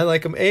 I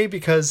like them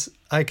because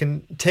I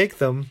can take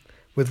them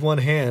with one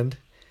hand,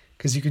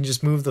 because you can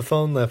just move the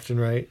phone left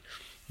and right.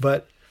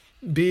 But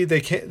B,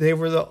 they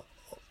were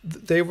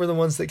the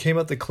ones that came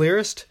out the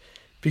clearest,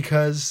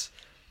 because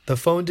the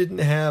phone didn't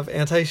have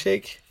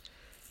anti-shake,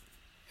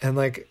 and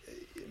like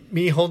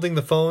me holding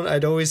the phone,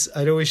 I'd always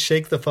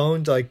shake the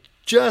phone to like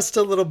just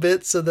a little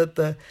bit so that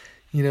the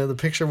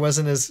picture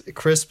wasn't as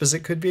crisp as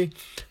it could be.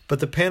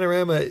 But the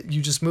panorama,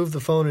 you just move the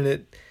phone and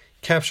it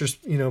captures,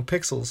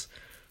 pixels,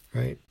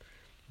 right?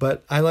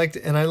 But I liked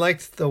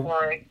the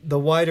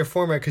wider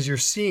format, because you're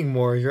seeing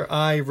more. Your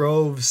eye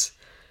roves,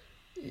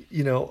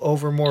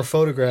 over more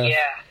photograph. Yeah.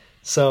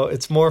 So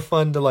it's more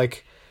fun to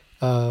like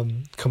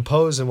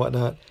compose and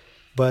whatnot.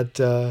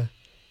 But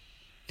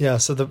yeah,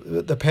 so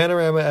the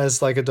panorama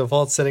as like a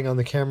default setting on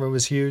the camera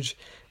was huge,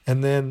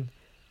 and then,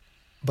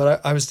 but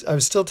I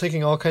was still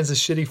taking all kinds of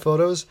shitty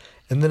photos,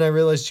 and then I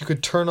realized you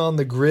could turn on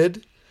the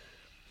grid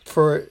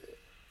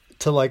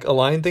to like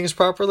align things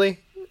properly.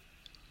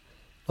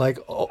 Like,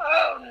 oh,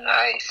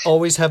 nice.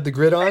 Always have the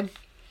grid on.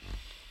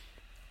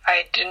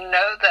 I didn't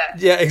know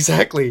that. Yeah,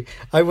 exactly.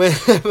 I went.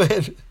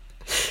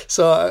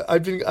 So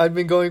I've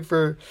been going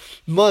for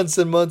months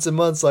and months and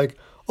months. Like,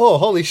 oh,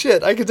 holy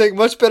shit! I can take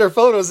much better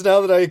photos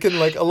now that I can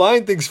like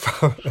align things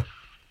properly.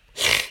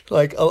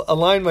 Like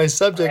align my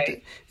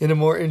subject in a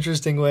more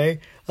interesting way.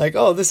 Like,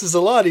 oh, this is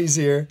a lot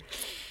easier.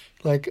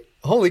 Like,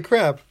 holy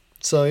crap!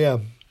 So yeah,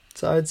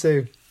 so I'd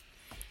say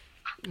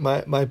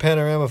my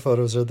panorama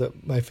photos are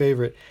my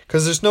favorite,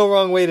 because there's no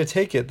wrong way to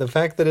take it. The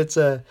fact that it's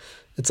a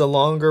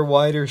longer,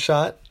 wider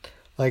shot,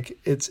 like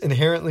it's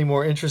inherently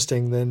more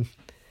interesting than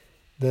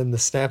the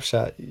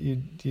snapshot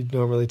you'd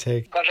normally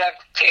take. What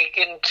I've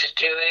taken to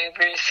doing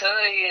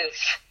recently is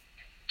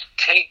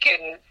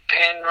taking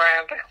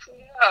panoramics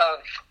of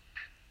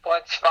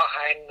what's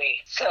behind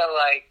me. So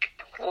like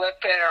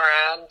flip it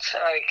around so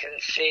I can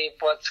see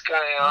what's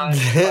going on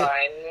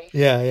behind me.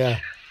 Yeah.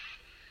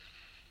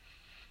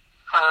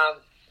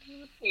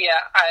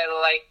 Yeah, I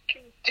like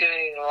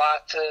doing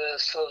lots of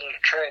those little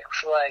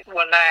tricks. Like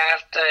when I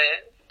have to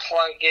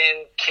plug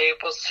in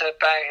cables to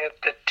back at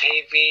the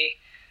TV,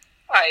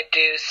 I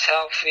do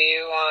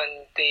self-view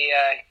on the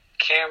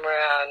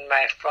camera on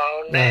my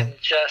phone and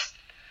just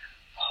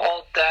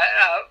hold that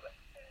up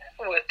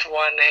with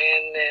one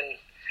hand and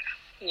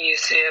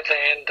use the other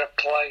hand to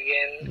plug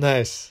in.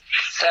 Nice.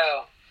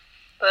 So,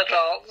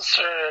 little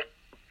sort of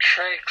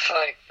tricks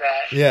like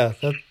that. Yeah,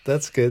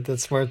 that's good.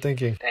 That's smart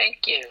thinking.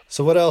 Thank you.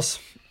 So what else?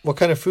 What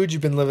kind of food you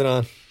been living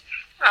on?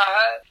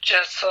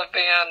 Just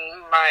living on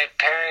my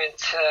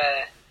parents'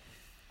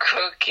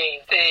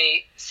 cooking.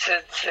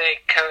 Since they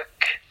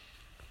cook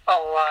a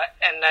lot,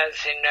 and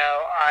as you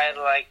know, I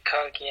like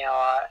cooking a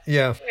lot.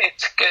 Yeah.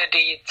 It's good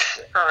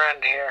eats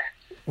around here.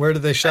 Where do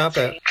they shop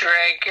at?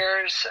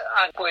 Draeger's,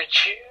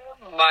 which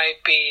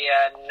might be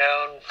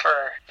known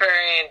for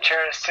very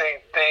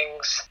interesting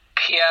things.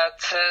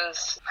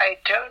 Piazzas. I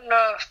don't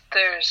know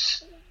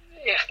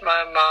if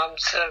my mom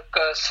still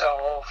goes to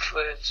Whole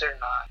Foods or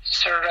not.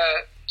 Sort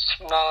of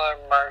smaller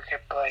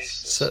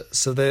marketplaces.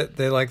 So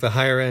they like the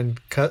higher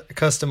end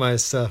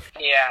customized stuff.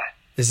 Yeah.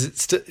 Is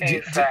it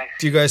exactly.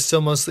 Do you guys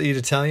still mostly eat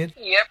Italian?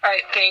 Yep.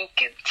 I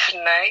think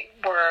tonight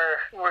we're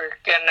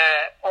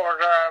gonna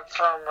order up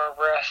from a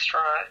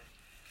restaurant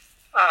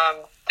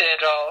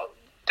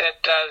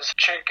that does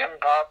chicken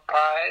pot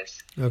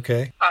pies.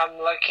 Okay. I'm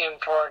looking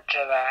forward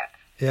to that.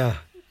 Yeah,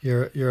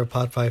 you're a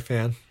pot pie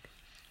fan.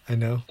 I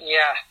know.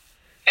 Yeah,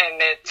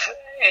 and it's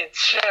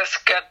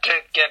just good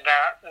to get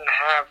out and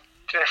have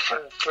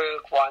different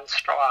food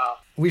once in a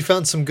while. We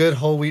found some good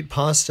whole wheat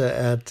pasta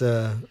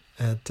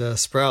at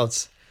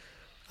Sprouts.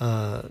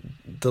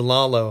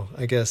 Lalo,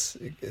 I guess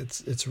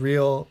it's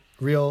real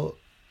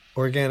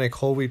organic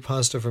whole wheat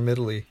pasta from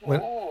Italy.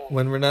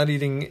 When we're not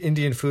eating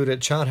Indian food at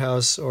Chot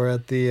House or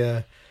at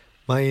the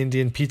My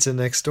Indian Pizza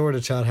next door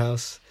to Chot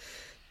House,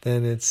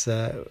 then it's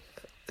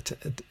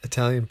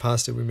Italian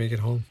pasta we make at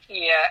home.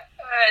 Yeah,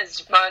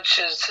 as much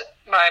as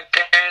my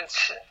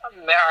parents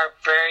are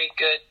very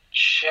good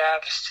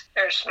chefs,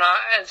 there's not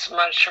as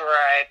much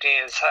variety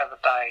as I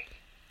would like.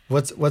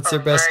 What's their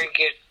best? Very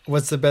good.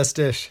 What's the best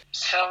dish?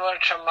 Similar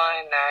to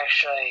mine,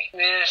 actually.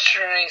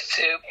 Minestrone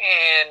soup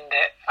and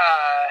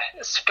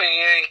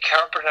spaghetti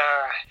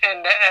carbonara.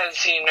 And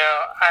as you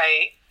know,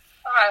 I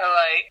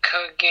like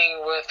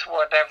cooking with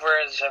whatever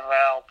is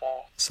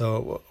available.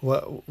 So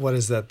what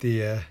is that?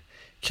 The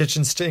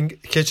kitchen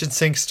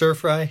sink stir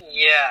fry?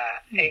 Yeah,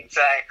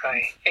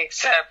 exactly.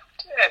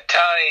 Except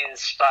Italian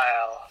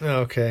style.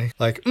 Okay.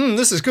 Like,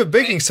 this is good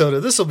baking soda.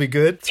 This will be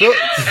good.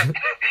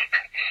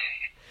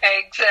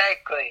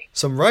 Exactly.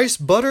 Some rice,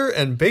 butter,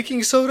 and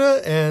baking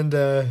soda, and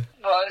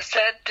was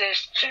that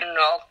dish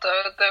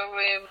Ginaldo that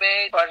we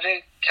made? What did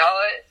you call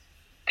it?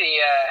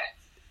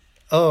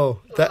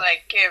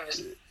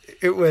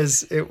 It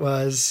was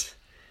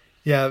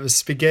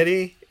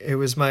spaghetti. It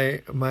was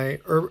my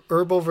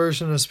herbal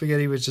version of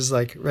spaghetti, which is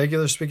like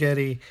regular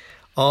spaghetti,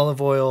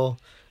 olive oil,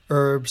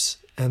 herbs,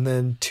 and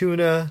then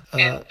tuna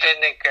and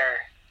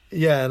vinegar.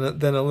 Yeah, and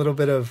then a little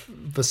bit of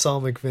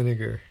balsamic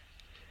vinegar.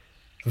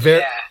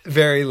 Yeah.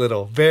 Very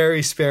little,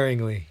 very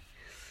sparingly.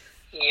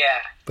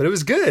 Yeah. But it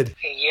was good.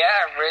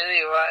 Yeah, it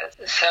really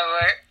was. So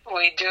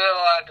we do a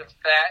lot of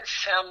that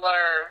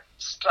similar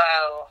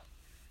style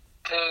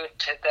food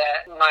to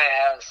that in my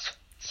house.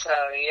 So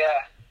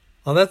yeah.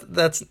 Well,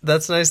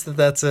 that's nice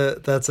that's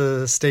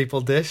a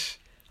staple dish.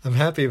 I'm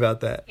happy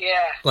about that.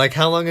 Yeah. Like,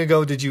 how long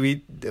ago did you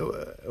eat?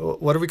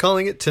 What are we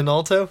calling it?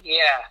 Tinalto?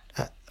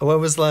 Yeah. When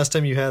was the last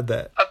time you had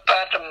that?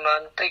 About a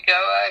month ago,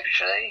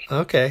 actually.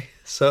 Okay,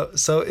 so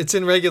it's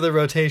in regular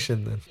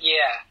rotation then.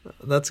 Yeah.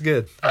 That's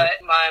good. But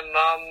my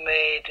mom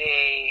made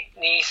a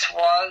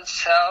niçoise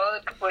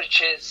salad,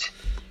 which is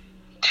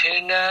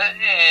tuna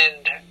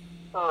and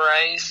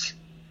rice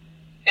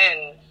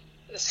and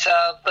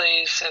salad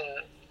leaves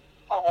and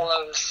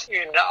olives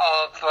in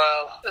olive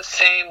oil. The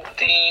same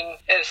theme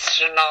as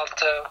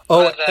Tinalto.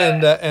 Oh,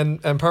 but,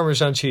 and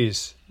Parmesan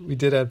cheese. We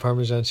did add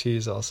Parmesan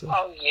cheese also.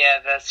 Oh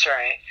yeah, that's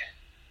right.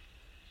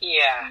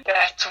 Yeah,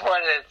 that's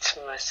what it's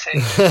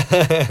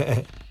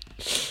missing.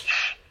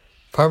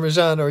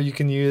 Parmesan, or you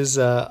can use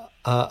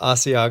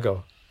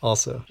Asiago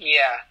also.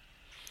 Yeah.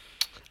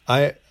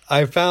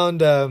 I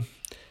found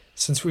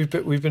since we've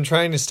been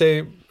trying to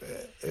stay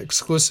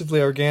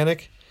exclusively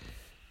organic.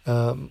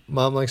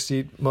 Mom likes to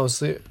eat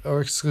mostly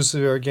or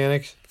exclusively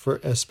organic,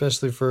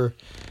 especially for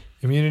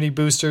immunity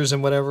boosters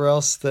and whatever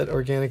else that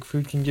organic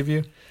food can give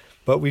you.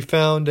 But we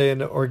found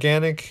an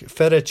organic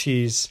feta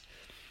cheese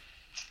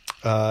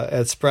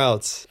at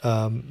Sprouts.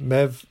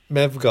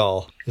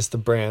 Mevgal is the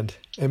brand.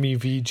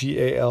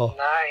 Mevgal.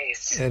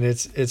 Nice. And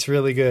it's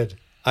really good.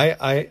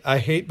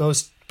 I hate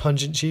most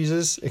pungent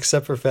cheeses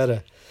except for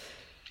feta.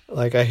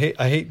 Like I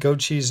hate goat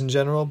cheese in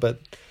general, but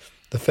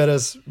the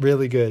feta's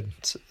really good.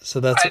 So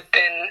that's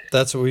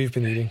what we've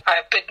been eating.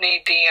 I've been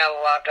eating a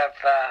lot of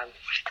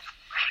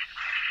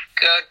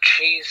goat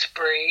cheese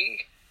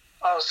brie.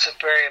 Also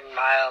very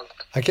mild.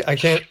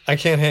 I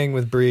can't hang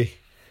with brie.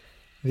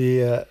 All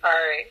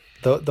right.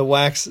 The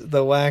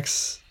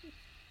wax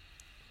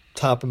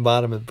top and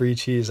bottom of brie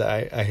cheese,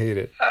 I hate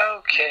it.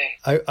 Okay.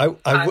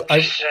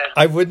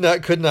 I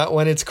could not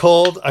when it's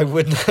cold. I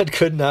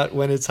could not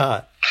when it's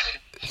hot.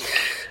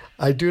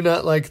 I do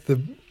not like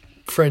the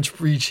French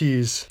brie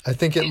cheese. I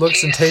think it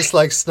looks and tastes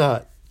like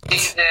snot.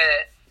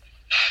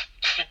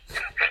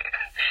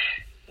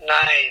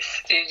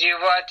 Nice. Did you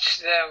watch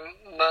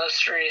the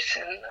most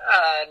recent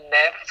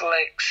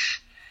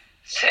Netflix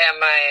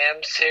Sam I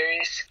Am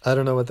series? I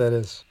don't know what that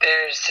is.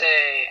 There's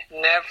a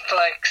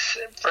Netflix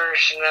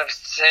version of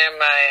Sam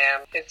I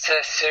Am. It's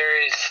a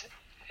series,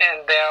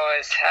 and they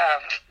always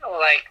have,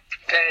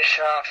 finish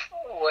off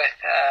with,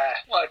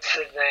 what's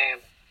his name?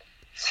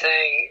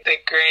 Saying the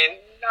green...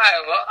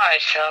 I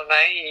shall not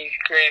eat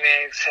green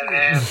eggs and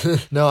ham.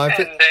 No,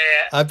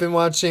 I've been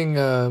watching.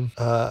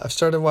 I've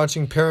started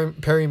watching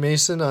Perry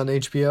Mason on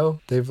HBO.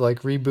 They've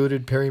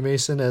rebooted Perry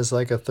Mason as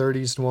a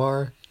 30s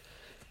noir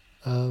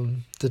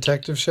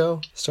detective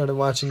show. Started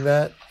watching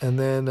that, and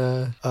then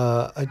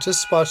I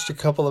just watched a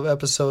couple of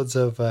episodes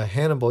of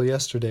Hannibal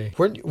yesterday.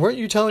 Weren't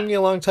you telling me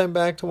a long time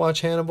back to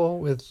watch Hannibal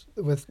with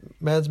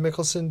Mads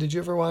Mikkelsen? Did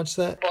you ever watch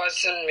that?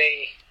 Wasn't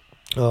me.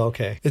 Oh,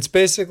 okay. It's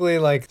basically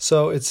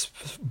so it's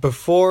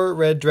before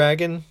Red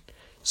Dragon.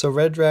 So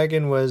Red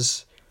Dragon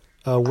was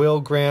Will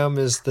Graham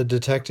is the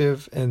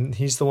detective, and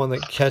he's the one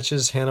that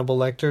catches Hannibal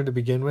Lecter to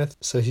begin with.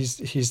 So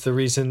he's the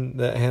reason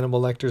that Hannibal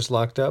Lecter's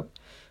locked up.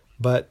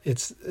 But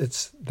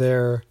it's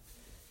there,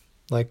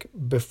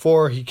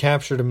 before he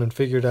captured him and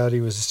figured out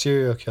he was a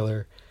serial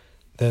killer,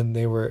 then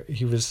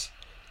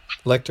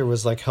Lecter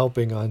was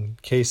helping on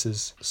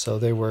cases. So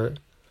they were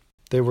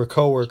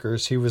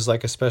co-workers. He was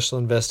a special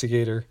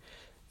investigator.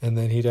 And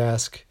then he'd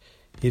ask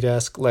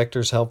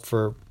Lecter's help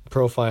for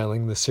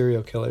profiling the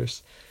serial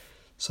killers.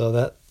 So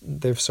that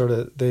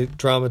they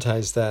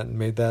dramatized that and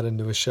made that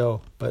into a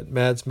show. But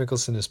Mads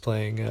Mikkelsen is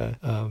playing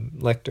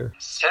Lecter.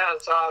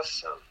 Sounds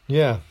awesome.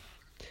 Yeah,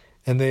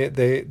 and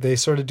they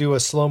sort of do a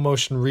slow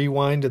motion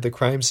rewind of the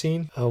crime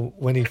scene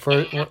when he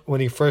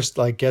first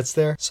gets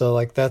there.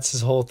 So that's his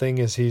whole thing,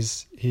 is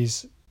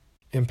he's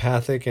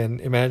empathic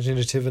and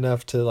imaginative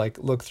enough to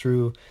look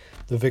through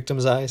the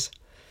victim's eyes.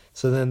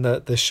 So then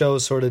the show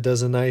sort of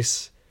does a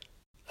nice,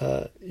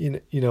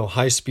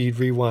 high speed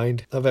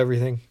rewind of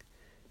everything,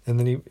 and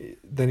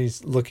then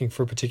he's looking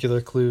for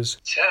particular clues.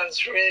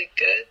 Sounds really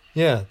good.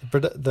 Yeah,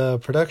 the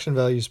production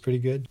value is pretty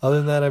good.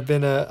 Other than that,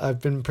 I've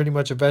been pretty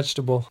much a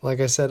vegetable. Like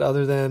I said,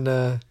 other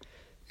than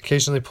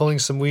occasionally pulling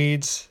some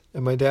weeds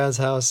at my dad's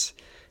house,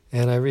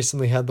 and I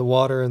recently had the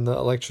water and the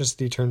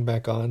electricity turned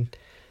back on,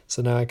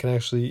 so now I can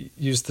actually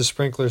use the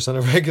sprinklers on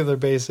a regular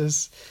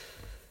basis.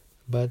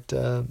 But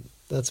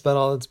that's about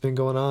all that's been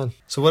going on.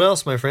 So what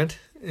else, my friend?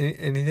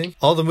 Anything?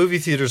 All the movie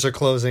theaters are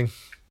closing.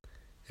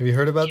 Have you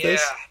heard about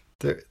this?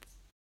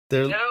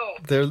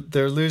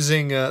 They're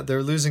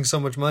losing so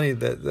much money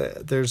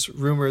that there's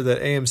rumor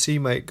that AMC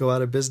might go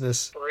out of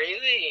business.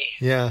 Really?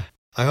 Yeah.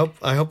 I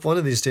hope one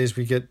of these days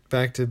we get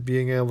back to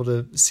being able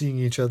to seeing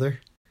each other.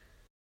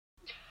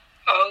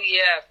 Oh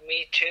Yeah,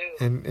 me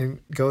too. And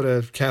go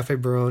to Cafe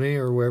Barone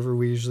or wherever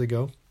we usually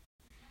go?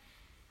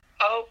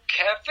 Oh,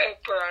 Cafe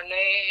Barone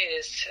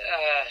is,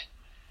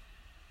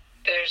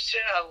 there's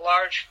a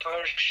large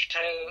push to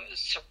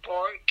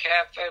support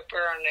Cafe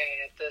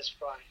Barone at this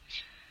point.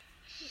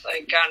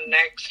 Like on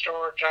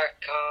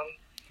Nextdoor.com.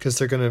 Because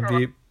they're going to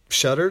be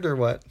shuttered or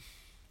what?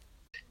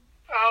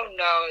 Oh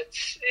no,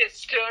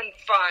 it's doing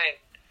fine.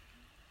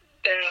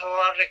 There's a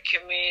lot of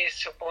community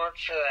support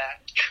for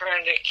that.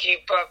 Trying to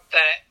keep up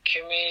that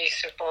community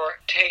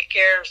support. Take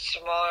care of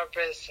smaller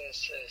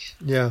businesses.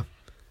 Yeah.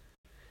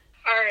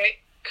 Alright,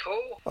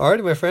 cool.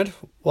 Alrighty, my friend.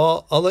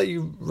 Well, I'll let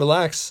you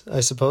relax,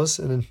 I suppose,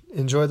 and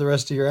enjoy the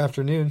rest of your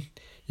afternoon.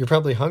 You're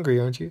probably hungry,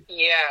 aren't you?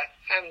 Yeah,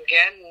 I'm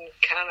getting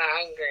kind of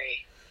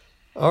hungry.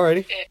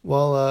 Alrighty.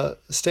 Well,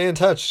 stay in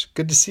touch.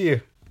 Good to see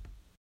you.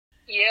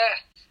 Yeah,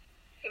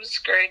 it was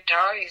great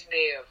talking to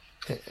you.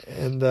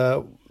 And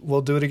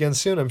we'll do it again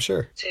soon, I'm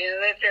sure. See you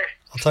later.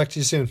 I'll talk to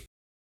you soon.